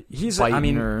 yeah. He's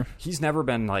never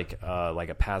been like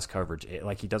a pass coverage.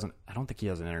 He doesn't. I don't think he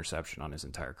has an interception on his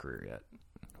entire career yet.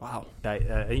 Wow.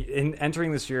 In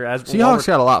entering this year, as Seahawks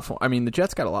got a lot for. I mean, the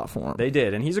Jets got a lot for him. They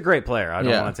did, and he's a great player. I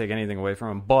don't want to take anything away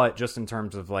from him, but just in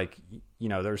terms of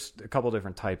there's a couple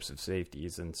different types of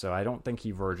safeties, and so I don't think he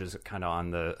verges kind of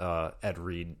on the Ed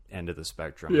Reed end of the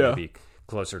spectrum. Yeah. Maybe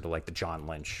closer to the John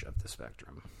Lynch of the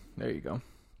spectrum. There you go.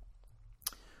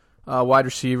 Wide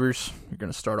receivers, you're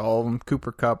going to start all of them.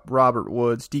 Cooper Kupp, Robert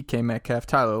Woods, DK Metcalf,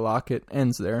 Tyler Lockett,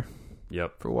 ends there.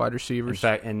 Yep. For wide receivers. In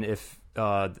fact, and if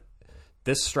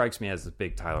this strikes me as the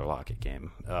big Tyler Lockett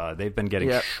game. They've been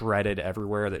getting shredded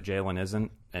everywhere that Jalen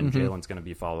isn't, and Jalen's going to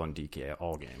be following DK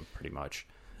all game pretty much.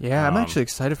 Yeah, I'm actually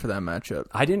excited for that matchup.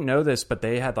 I didn't know this, but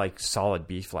they had solid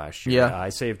beef last year. Yeah. I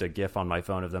saved a GIF on my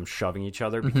phone of them shoving each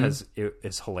other because it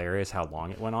is hilarious how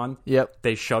long it went on. Yep.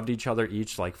 They shoved each other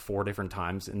each 4 different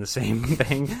times in the same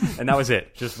thing, and that was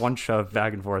it. Just one shove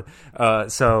back and forth.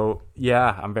 So,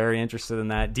 yeah, I'm very interested in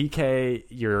that. DK,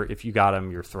 if you got him,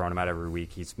 you're throwing him out every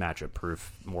week. He's matchup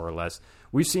proof, more or less.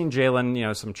 We've seen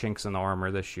Jalen, some chinks in the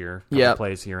armor this year. Couple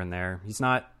plays here and there. He's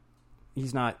not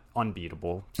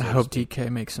unbeatable. I hope DK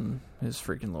makes him his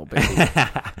freaking little baby.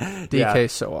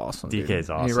 DK's so awesome. DK's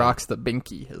awesome. He rocks the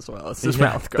binky as well. It's his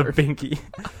mouth guard. The binky.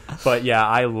 But yeah,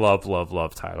 I love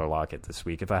Tyler Lockett this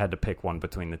week. If I had to pick one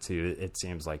between the two, it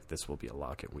seems like this will be a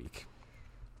Lockett week.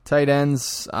 Tight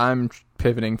ends, I'm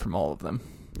pivoting from all of them.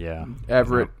 Yeah.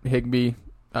 Everett, Higbee,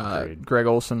 Greg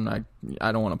Olsen,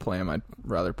 I don't want to play him. I'd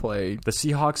rather play. The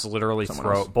Seahawks literally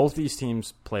both these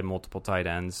teams play multiple tight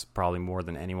ends, probably more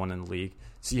than anyone in the league.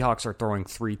 Seahawks are throwing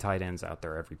 3 tight ends out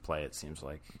there every play, it seems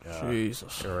like.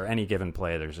 Jesus. Or any given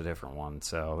play, there's a different one.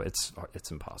 So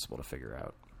it's impossible to figure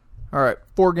out. All right,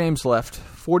 4 games left.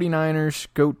 49ers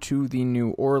go to the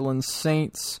New Orleans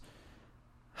Saints.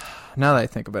 Now that I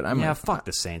think about it, fuck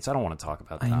the Saints. I don't want to talk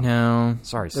about them. I know.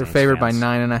 Sorry, they're Saints favored fans. by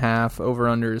 9.5. Over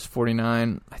under is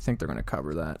 49. I think they're going to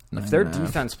cover that. If their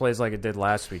defense plays like it did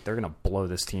last week, they're going to blow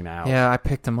this team out. Yeah, I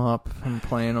picked them up. I'm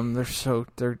playing them. They played so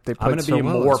well. I'm going to be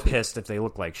more pissed if they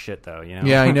look like shit, though.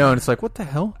 Yeah, I know. And it's like, what the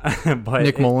hell? But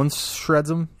Nick Mullins shreds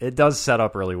them. It does set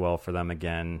up really well for them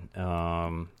again.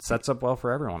 Sets up well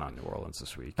for everyone on New Orleans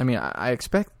this week. I mean, I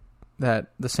expect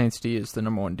that the Saints D is the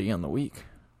number 1 D on the week.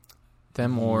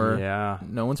 Them or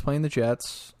no one's playing the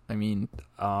Jets. I mean,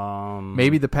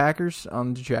 maybe the Packers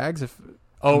on the Jags.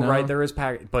 Oh, No? right, there is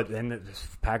but then the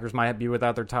Packers might be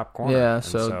without their top corner. Yeah, and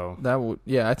so that would.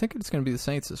 Yeah, I think it's going to be the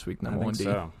Saints this week. Number I one think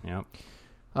D. so.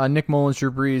 Yep. Nick Mullins,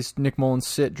 Drew Brees. Nick Mullins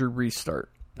sit. Drew Brees start.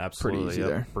 Absolutely. Pretty easy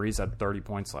there. Brees had 30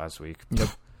 points last week. Yep.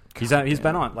 He's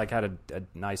been on had a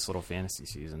nice little fantasy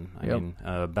season. I mean,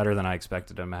 better than I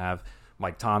expected him to have.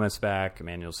 Mike Thomas back,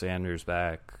 Emmanuel Sanders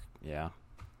back. Yeah.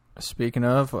 Speaking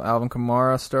of, Alvin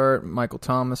Kamara start, Michael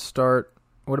Thomas start.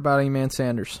 What about Emmanuel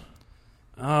Sanders?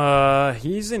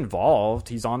 He's involved.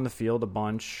 He's on the field a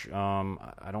bunch.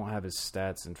 I don't have his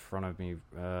stats in front of me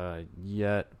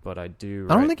yet, but I do.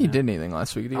 I don't think he did anything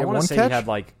last week. Did he have one say catch? He had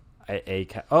like a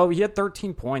catch. Oh, he had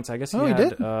 13 points. I guess he had.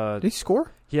 Did. Did he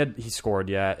score? He scored.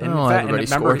 Yeah. And everybody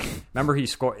scored. Remember he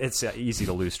scored. It's easy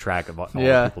to lose track of all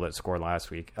the people that scored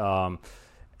last week.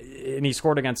 And he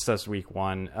scored against us week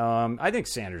 1. I think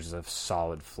Sanders is a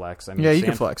solid flex. I mean, you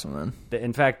can flex him then.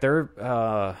 In fact, their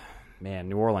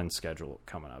New Orleans schedule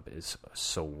coming up is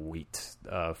sweet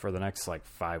for the next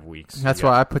 5 weeks. That's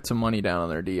why I put some money down on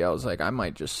their D. I was like, I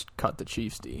might just cut the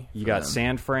Chiefs D. You got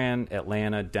San Fran,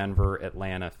 Atlanta, Denver,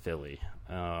 Atlanta, Philly,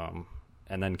 and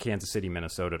then Kansas City,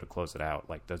 Minnesota to close it out.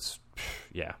 That's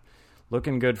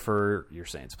looking good for your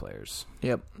Saints players.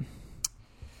 Yep.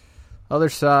 Other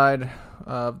side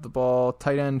of the ball,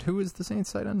 tight end. Who is the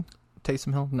Saints tight end?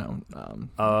 Taysom Hill? No.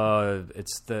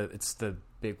 It's the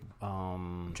big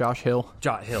Josh Hill.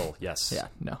 Hill, yes. Yeah,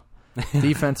 no.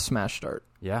 Defense smash start.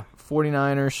 Yeah.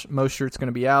 49ers, Mostert's going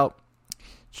to be out.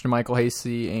 Michael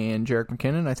Hasty and Jerick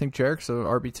McKinnon. I think Jerick's a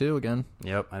RB2 again.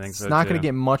 Yep, I think so. It's not going to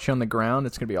get much on the ground.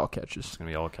 It's going to be all catches. It's going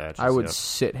to be all catches. I would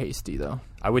sit Hasty, though.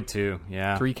 I would too,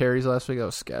 yeah. 3 carries last week. That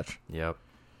was sketch. Yep.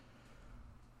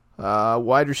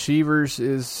 Wide receivers,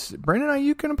 is Brandon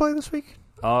Ayuk going to play this week?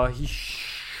 He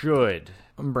should.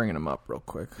 I'm bringing him up real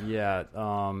quick. Yeah.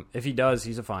 If he does,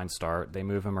 he's a fine start. They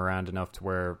move him around enough to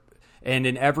where, and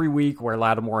in every week where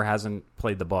Lattimore hasn't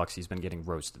played the Bucs, he's been getting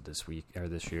roasted this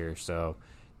year. So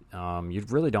you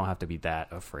really don't have to be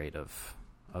that afraid of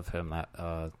him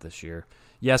this year.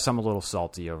 Yes, I'm a little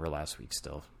salty over last week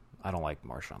still. I don't like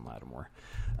Marshawn Lattimore.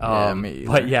 Me either.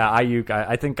 But yeah, Ayuk.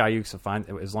 I think Ayuk's a fine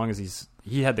as long as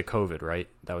he had the COVID, right?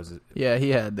 That was it. Yeah, he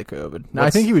had the COVID. No, I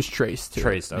think he was traced too.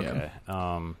 Traced, okay.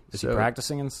 Yeah. Is he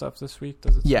practicing and stuff this week?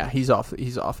 He's off.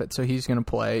 He's off it, so he's going to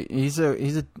play. He's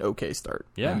a okay start.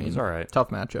 Yeah, he's all right. Tough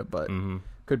matchup, but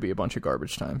could be a bunch of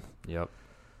garbage time. Yep.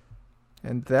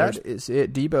 And that is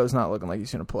it. Debo's not looking like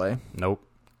he's going to play. Nope.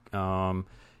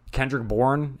 Kendrick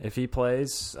Bourne, if he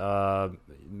plays,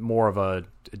 more of a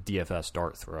DFS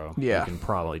dart throw. Yeah, you can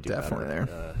probably do definitely better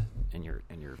there in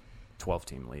your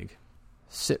 12-team league.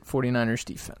 Sit 49ers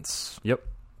defense. Yep.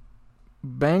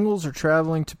 Bengals are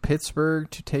traveling to Pittsburgh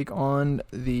to take on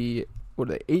the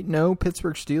 8-0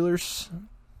 Pittsburgh Steelers.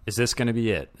 Is this going to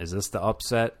be it? Is this the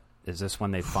upset? Is this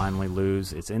when they finally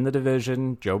lose? It's in the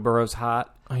division. Joe Burrow's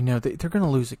hot. I know. They're going to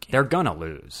lose a game. They're going to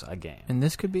lose a game. And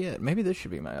this could be it. Maybe this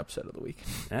should be my upset of the week.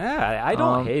 Yeah, I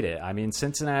don't hate it. I mean,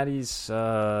 Cincinnati's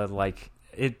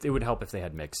it would help if they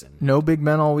had Mixon. No Big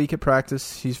Ben all week at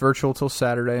practice. He's virtual till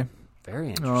Saturday. Very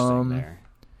interesting there.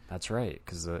 That's right.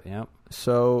 Yep.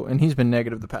 So, and he's been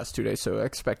negative the past 2 days, so I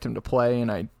expect him to play,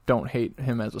 and I don't hate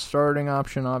him as a starting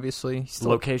option, obviously.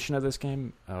 Location of this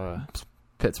game?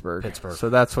 Pittsburgh. So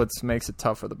that's what makes it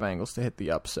tough for the Bengals to hit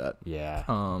the upset. Yeah.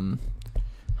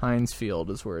 Heinz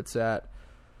Field is where it's at.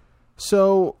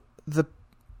 So the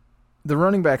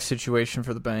running back situation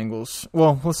for the Bengals.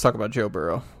 Well, let's talk about Joe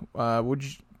Burrow. I would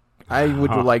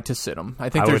like to sit him. I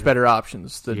think there's better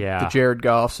options. The Jared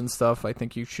Goffs and stuff. I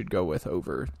think you should go with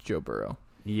over Joe Burrow.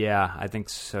 Yeah, I think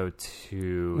so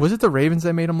too. Was it the Ravens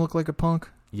that made him look like a punk?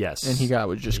 Yes. And he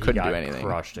couldn't do anything.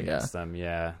 Crushed against them.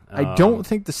 Yeah. I don't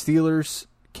think the Steelers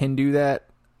can do that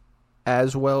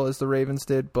as well as the Ravens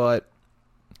did, but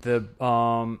the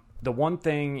one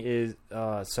thing is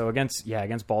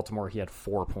against Baltimore he had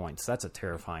 4 points. That's a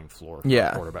terrifying floor for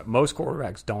a quarterback. Most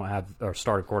quarterbacks don't have, or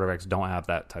started quarterbacks don't have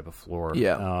that type of floor.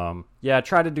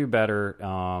 Try to do better.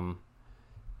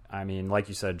 I mean, like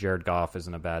you said, Jared Goff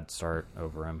isn't a bad start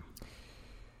over him.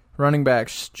 Running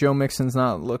backs, Joe Mixon's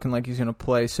not looking like he's going to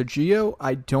play. So Gio,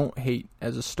 I don't hate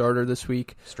as a starter this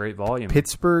week. Straight volume.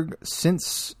 Pittsburgh,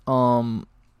 since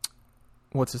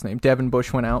what's his name? Devin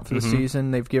Bush went out for the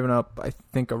season. They've given up, I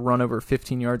think, a run over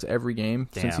 15 yards every game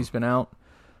since he's been out.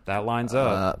 That lines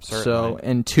up.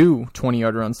 And 2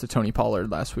 20-yard runs to Tony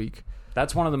Pollard last week.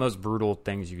 That's one of the most brutal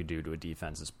things you could do to a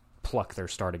defense is pluck their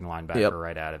starting linebacker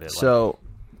right out of it. So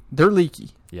they're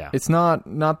leaky. Yeah. It's not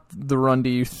the run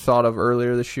D you thought of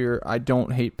earlier this year. I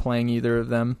don't hate playing either of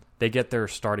them. They get their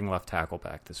starting left tackle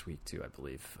back this week too, I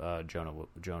believe.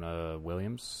 Jonah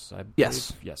Williams, I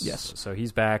believe. Yes. So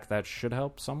he's back. That should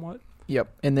help somewhat. Yep.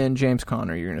 And then James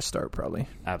Conner, you're going to start probably.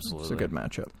 Absolutely. It's a good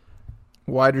matchup.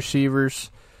 Wide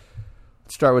receivers.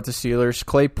 Let's start with the Steelers.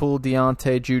 Claypool,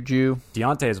 Deontay, Juju.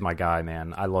 Deontay is my guy,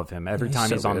 man. I love him. Every time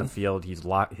he's on good. the field,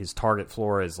 his target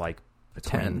floor is like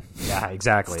between 10. Yeah,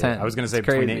 exactly. 10. I was going to say It's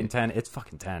between crazy. 8 and 10. It's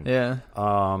fucking 10.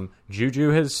 Yeah. Juju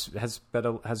has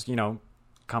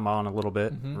come on a little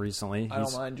bit recently. I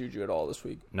don't mind Juju at all this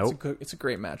week. Nope. It's a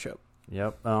great matchup.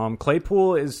 Yep.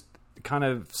 Claypool is kind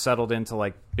of settled into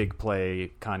like big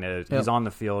play kind of. Yep. He's on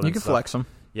the field. You and can stuff. flex him.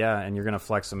 Yeah, and you're going to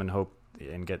flex him and hope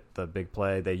and get the big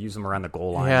play. They use him around the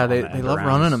goal line. Yeah, on they the end love arounds.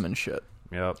 running him and shit.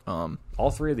 Yep.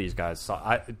 All three of these guys. So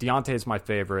Deontay is my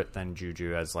favorite. Then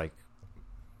Juju as like.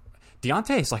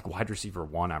 Deontay is like wide receiver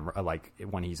 1. I'm like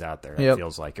when he's out there. It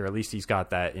feels like, or at least he's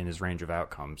got that in his range of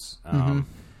outcomes.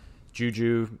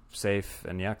 Juju safe,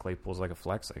 and Claypool's like a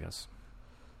flex, I guess.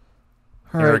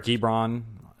 Eric Ebron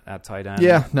at tight end.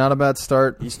 Yeah, not a bad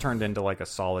start. He's turned into like a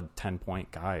solid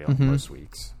 10-point guy most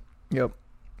weeks. Yep.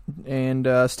 And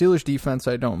Steelers defense,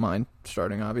 I don't mind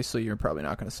starting. Obviously, you're probably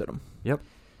not going to sit them. Yep.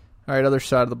 All right, other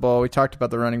side of the ball. We talked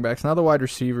about the running backs. Now the wide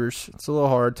receivers. It's a little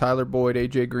hard. Tyler Boyd,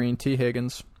 A.J. Green, T.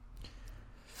 Higgins.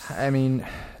 I mean,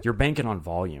 you're banking on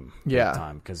volume. Yeah.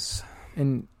 Time because.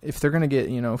 And if they're going to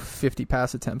get 50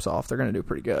 pass attempts off, they're going to do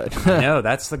pretty good. I know,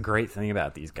 that's the great thing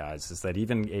about these guys is that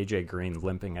even AJ Green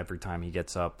limping every time he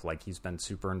gets up, like he's been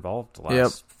super involved the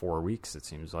last 4 weeks. It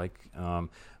seems like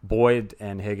Boyd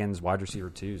and Higgins wide receiver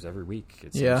 2s every week.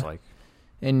 It seems like,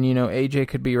 and AJ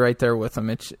could be right there with them.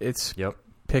 It's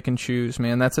pick and choose,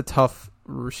 man. That's a tough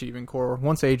receiving core.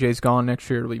 Once AJ's gone next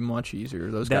year, it'll be much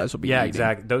easier. Those guys will be eating.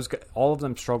 Exactly. All of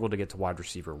them struggle to get to wide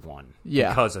receiver 1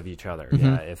 because of each other. Mm-hmm.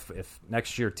 Yeah, if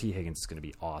next year T. Higgins is going to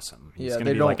be awesome. He's going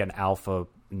to be like an alpha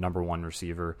number 1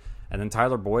 receiver, and then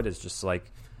Tyler Boyd is just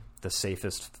like the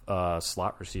safest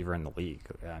slot receiver in the league.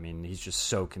 I mean, he's just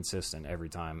so consistent every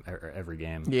time, every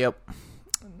game. Yep.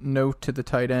 No to the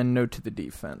tight end, no to the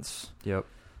defense. Yep.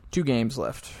 2 games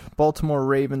left. Baltimore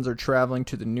Ravens are traveling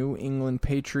to the New England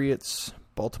Patriots.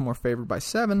 Baltimore favored by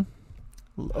 7.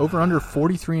 Over under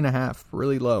 43.5.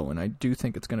 Really low, and I do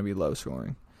think it's going to be low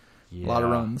scoring. A lot of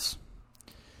runs.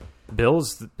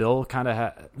 Bill kind of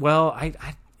had. Well,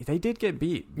 they did get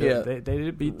beat. They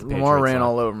did beat the Patriots. Lamar ran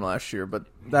all over them last year, but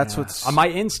that's what's. My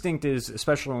instinct is,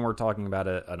 especially when we're talking about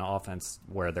an offense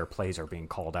where their plays are being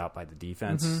called out by the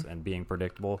defense and being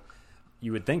predictable.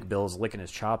 You would think Bill's licking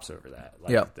his chops over that.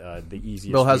 The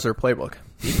easiest. Bill has their playbook.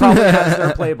 He probably has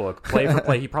their playbook, play for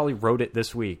play. He probably wrote it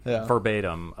this week,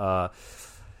 verbatim. I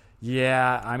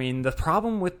mean, the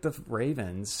problem with the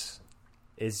Ravens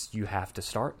is you have to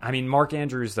start. I mean, Mark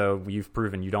Andrews, though, you've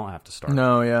proven you don't have to start.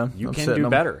 No, yeah. You can do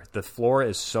better. The floor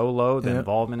is so low. The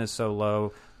involvement is so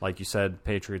low. Like you said,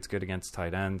 Patriots good against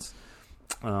tight ends.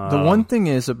 The one thing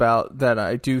is about that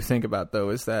I do think about,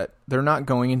 though, is that they're not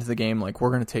going into the game like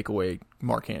we're going to take away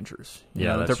Mark Andrews.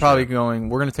 They're probably going,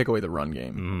 we're going to take away the run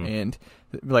game. And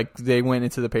like they went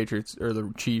into the Patriots or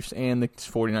the Chiefs and the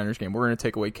 49ers game. We're going to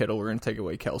take away Kittle. We're going to take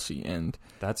away Kelsey. And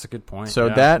that's a good point. So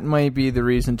that might be the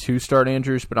reason to start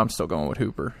Andrews, but I'm still going with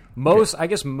Hooper. I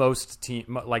guess most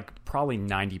like probably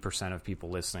 90% of people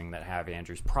listening that have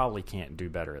Andrews probably can't do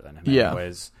better than him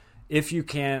anyways. If you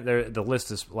can, the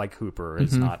list is like Hooper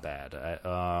is not bad.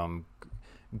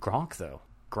 Gronk, though.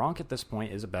 Gronk at this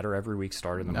point is a better every week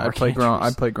starter than Mark Andrews.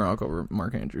 I'd play Gronk over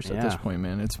Mark Andrews at this point,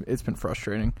 man. It's been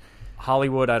frustrating.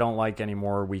 Hollywood, I don't like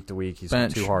anymore week to week. He's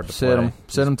too hard to play.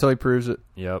 Sit him till he proves it.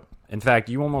 Yep. In fact,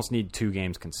 you almost need 2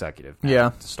 games consecutive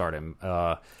to start him.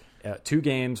 2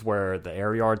 games where the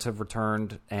air yards have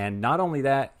returned, and not only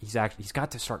that, he's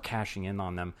got to start cashing in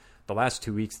on them. The last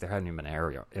 2 weeks, there hadn't even been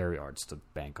air yards to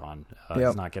bank on.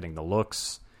 He's not getting the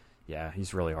looks. Yeah,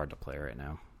 he's really hard to play right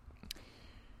now.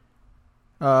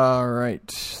 All right,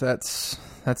 that's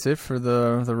it for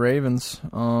the Ravens.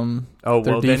 Then you got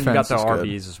the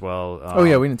RBs as well. We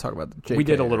didn't talk about the JK. We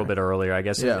did a little bit earlier, I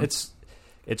guess. Yeah.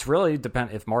 It's really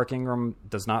depend. If Mark Ingram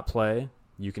does not play,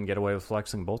 you can get away with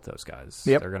flexing both those guys.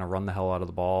 Yep. They're going to run the hell out of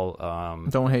the ball.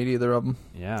 Don't hate either of them.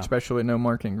 Yeah, especially with no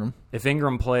Mark Ingram. If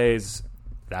Ingram plays,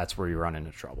 that's where you run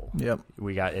into trouble. Yep.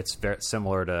 It's very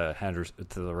similar to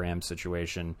the Rams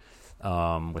situation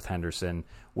with Henderson.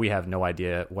 We have no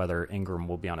idea whether Ingram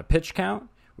will be on a pitch count.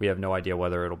 We have no idea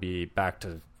whether it'll be back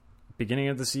to beginning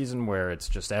of the season where it's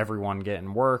just everyone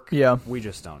getting work. Yeah. We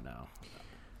just don't know.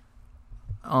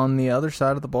 On the other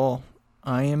side of the ball,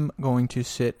 I am going to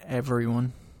sit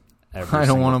everyone. I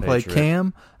don't want to play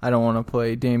Cam. I don't want to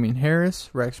play Damian Harris,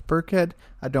 Rex Burkhead.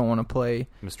 I don't want to play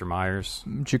Mr. Myers,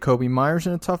 Jacoby Myers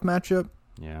in a tough matchup.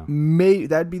 Yeah,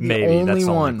 that'd be the only that's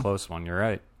the one. only close one. You're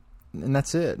right, and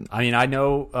that's it. I mean, I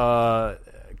know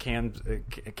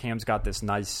Cam's got this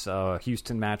nice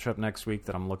Houston matchup next week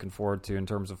that I'm looking forward to in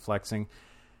terms of flexing,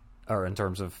 or in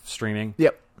terms of streaming.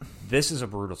 Yep. This is a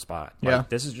brutal spot. Yeah.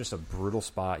 This is just a brutal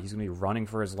spot. He's going to be running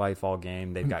for his life all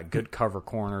game. They've got good cover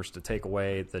corners to take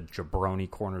away the jabroni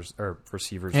corners or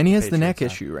receivers. And he has the neck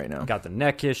issue right now. Got the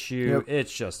neck issue. Yep.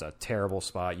 It's just a terrible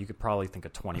spot. You could probably think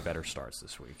of 20 better starts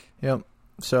this week. Yep.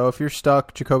 So if you're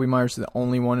stuck, Jacoby Myers is the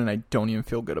only one, and I don't even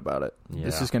feel good about it. Yeah.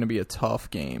 This is going to be a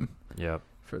tough game. Yep.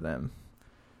 For them.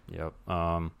 Yep.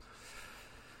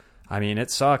 I mean,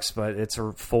 it sucks, but it's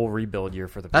a full rebuild year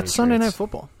for the That's Patriots. Sunday Night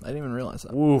Football. I didn't even realize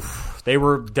that. Oof. They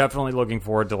were definitely looking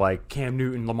forward to, like, Cam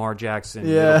Newton, Lamar Jackson.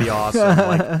 Yeah. It'll be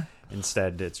awesome.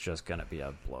 Instead, it's just going to be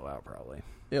a blowout, probably.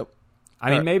 Yep.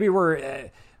 I mean, maybe we're...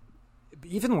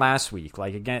 even last week,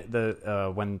 like, again,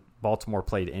 when Baltimore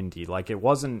played Indy, like, it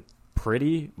wasn't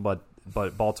pretty, but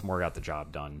Baltimore got the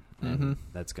job done. And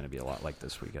that's going to be a lot like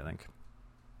this week, I think.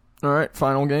 All right,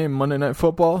 final game, Monday Night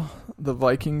Football. The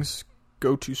Vikings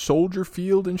go to Soldier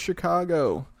Field in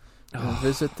Chicago and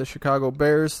visit the Chicago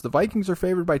Bears. The Vikings are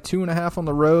favored by 2.5 on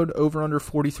the road, over under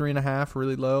 43.5,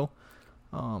 really low.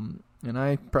 And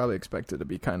I probably expect it to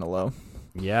be kind of low.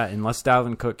 Yeah, unless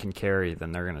Dalvin Cook can carry,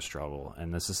 then they're going to struggle.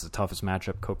 And this is the toughest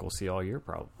matchup Cook will see all year,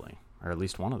 probably. Or at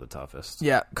least one of the toughest.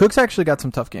 Yeah, Cook's actually got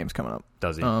some tough games coming up.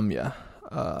 Does he?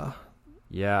 Yeah.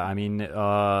 Yeah, I mean,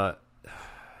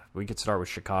 we could start with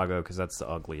Chicago because that's the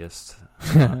ugliest.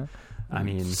 I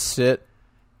mean, sit.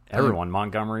 Everyone.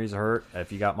 Montgomery's hurt.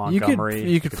 If you got Montgomery...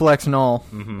 You could flex Null.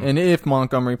 Mm-hmm. And if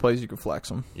Montgomery plays, you could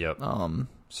flex him. Yep.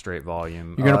 Straight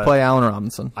volume. You're going to play Allen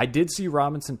Robinson. I did see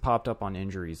Robinson popped up on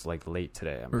injuries like late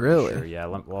today. I'm really? Sure. Yeah,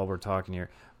 while we're talking here,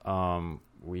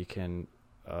 we can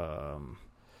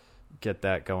get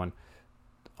that going.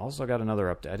 Also got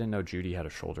another update. I didn't know Judy had a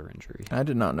shoulder injury. I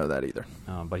did not know that either.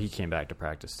 But he came back to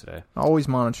practice today. Always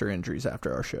monitor injuries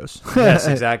after our shows. Yes,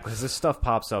 exactly. Because this stuff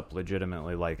pops up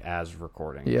legitimately, like, as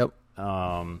recording. Yep.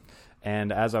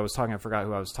 And as I was talking, I forgot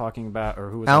who I was talking about,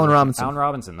 or who was Allen Robinson. Allen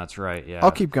Robinson, that's right. Yeah.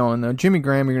 I'll keep going though. Jimmy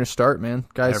Graham, you're going to start, man.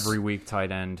 Guys, every week,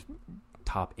 tight end,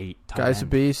 top 8. Guy's a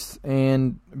beast.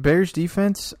 And Bears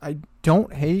defense, I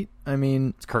don't hate. I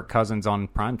mean, it's Kirk Cousins on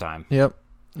primetime. Yep.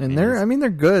 And they're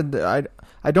good.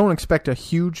 I don't expect a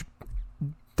huge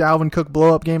Dalvin Cook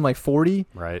blow up game like 40.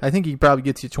 Right. I think he probably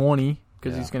gets you 20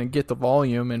 because he's going to get the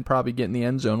volume and probably get in the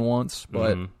end zone once.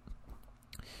 But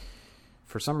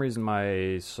for some reason,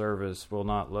 my service will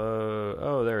not load.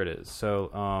 Oh, there it is.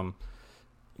 So,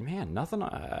 man, nothing.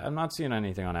 I'm not seeing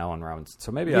anything on Allen Robinson.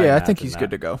 So maybe I think he's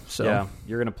good to go. So yeah,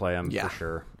 you're going to play him for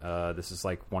sure. This is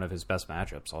like one of his best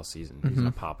matchups all season. He's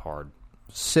going to pop hard.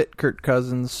 Sit Kirk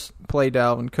Cousins, play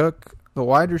Dalvin Cook. The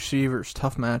wide receivers,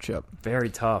 tough matchup. Very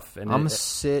tough. And I'm going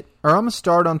to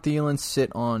start on Thielen,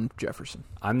 sit on Jefferson.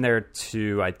 I'm there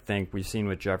too. I think we've seen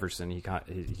with Jefferson, he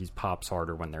pops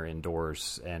harder when they're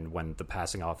indoors and when the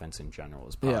passing offense in general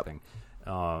is popping.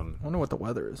 Yep. I wonder what the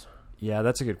weather is. Yeah,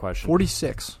 that's a good question.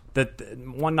 46.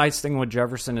 One nice thing with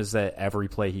Jefferson is that every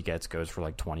play he gets goes for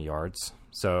like 20 yards.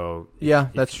 So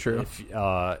that's true.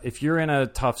 If you're in a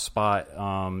tough spot,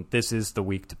 this is the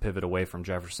week to pivot away from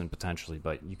Jefferson potentially,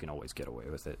 but you can always get away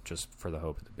with it just for the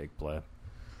hope of the big play.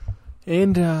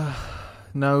 And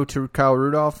no to Kyle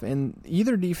Rudolph. And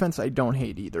either defense, I don't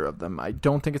hate either of them. I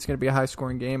don't think it's going to be a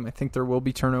high-scoring game. I think there will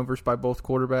be turnovers by both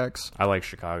quarterbacks. I like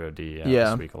Chicago D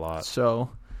this week a lot. So,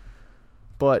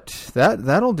 but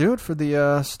that'll do it for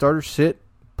the starter sit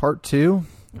part 2.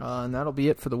 And that'll be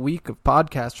it for the week of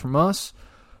podcasts from us.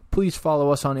 Please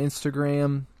follow us on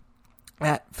Instagram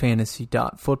at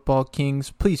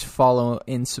fantasy.footballkings. Please follow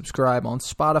and subscribe on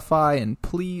Spotify. And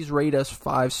please rate us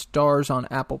 5 stars on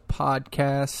Apple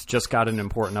Podcasts. Just got an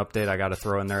important update I got to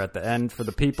throw in there at the end for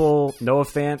the people. Noah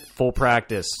Fant, full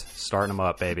practice. Starting him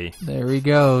up, baby. There he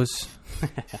goes.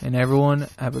 And everyone,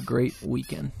 have a great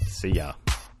weekend. See ya.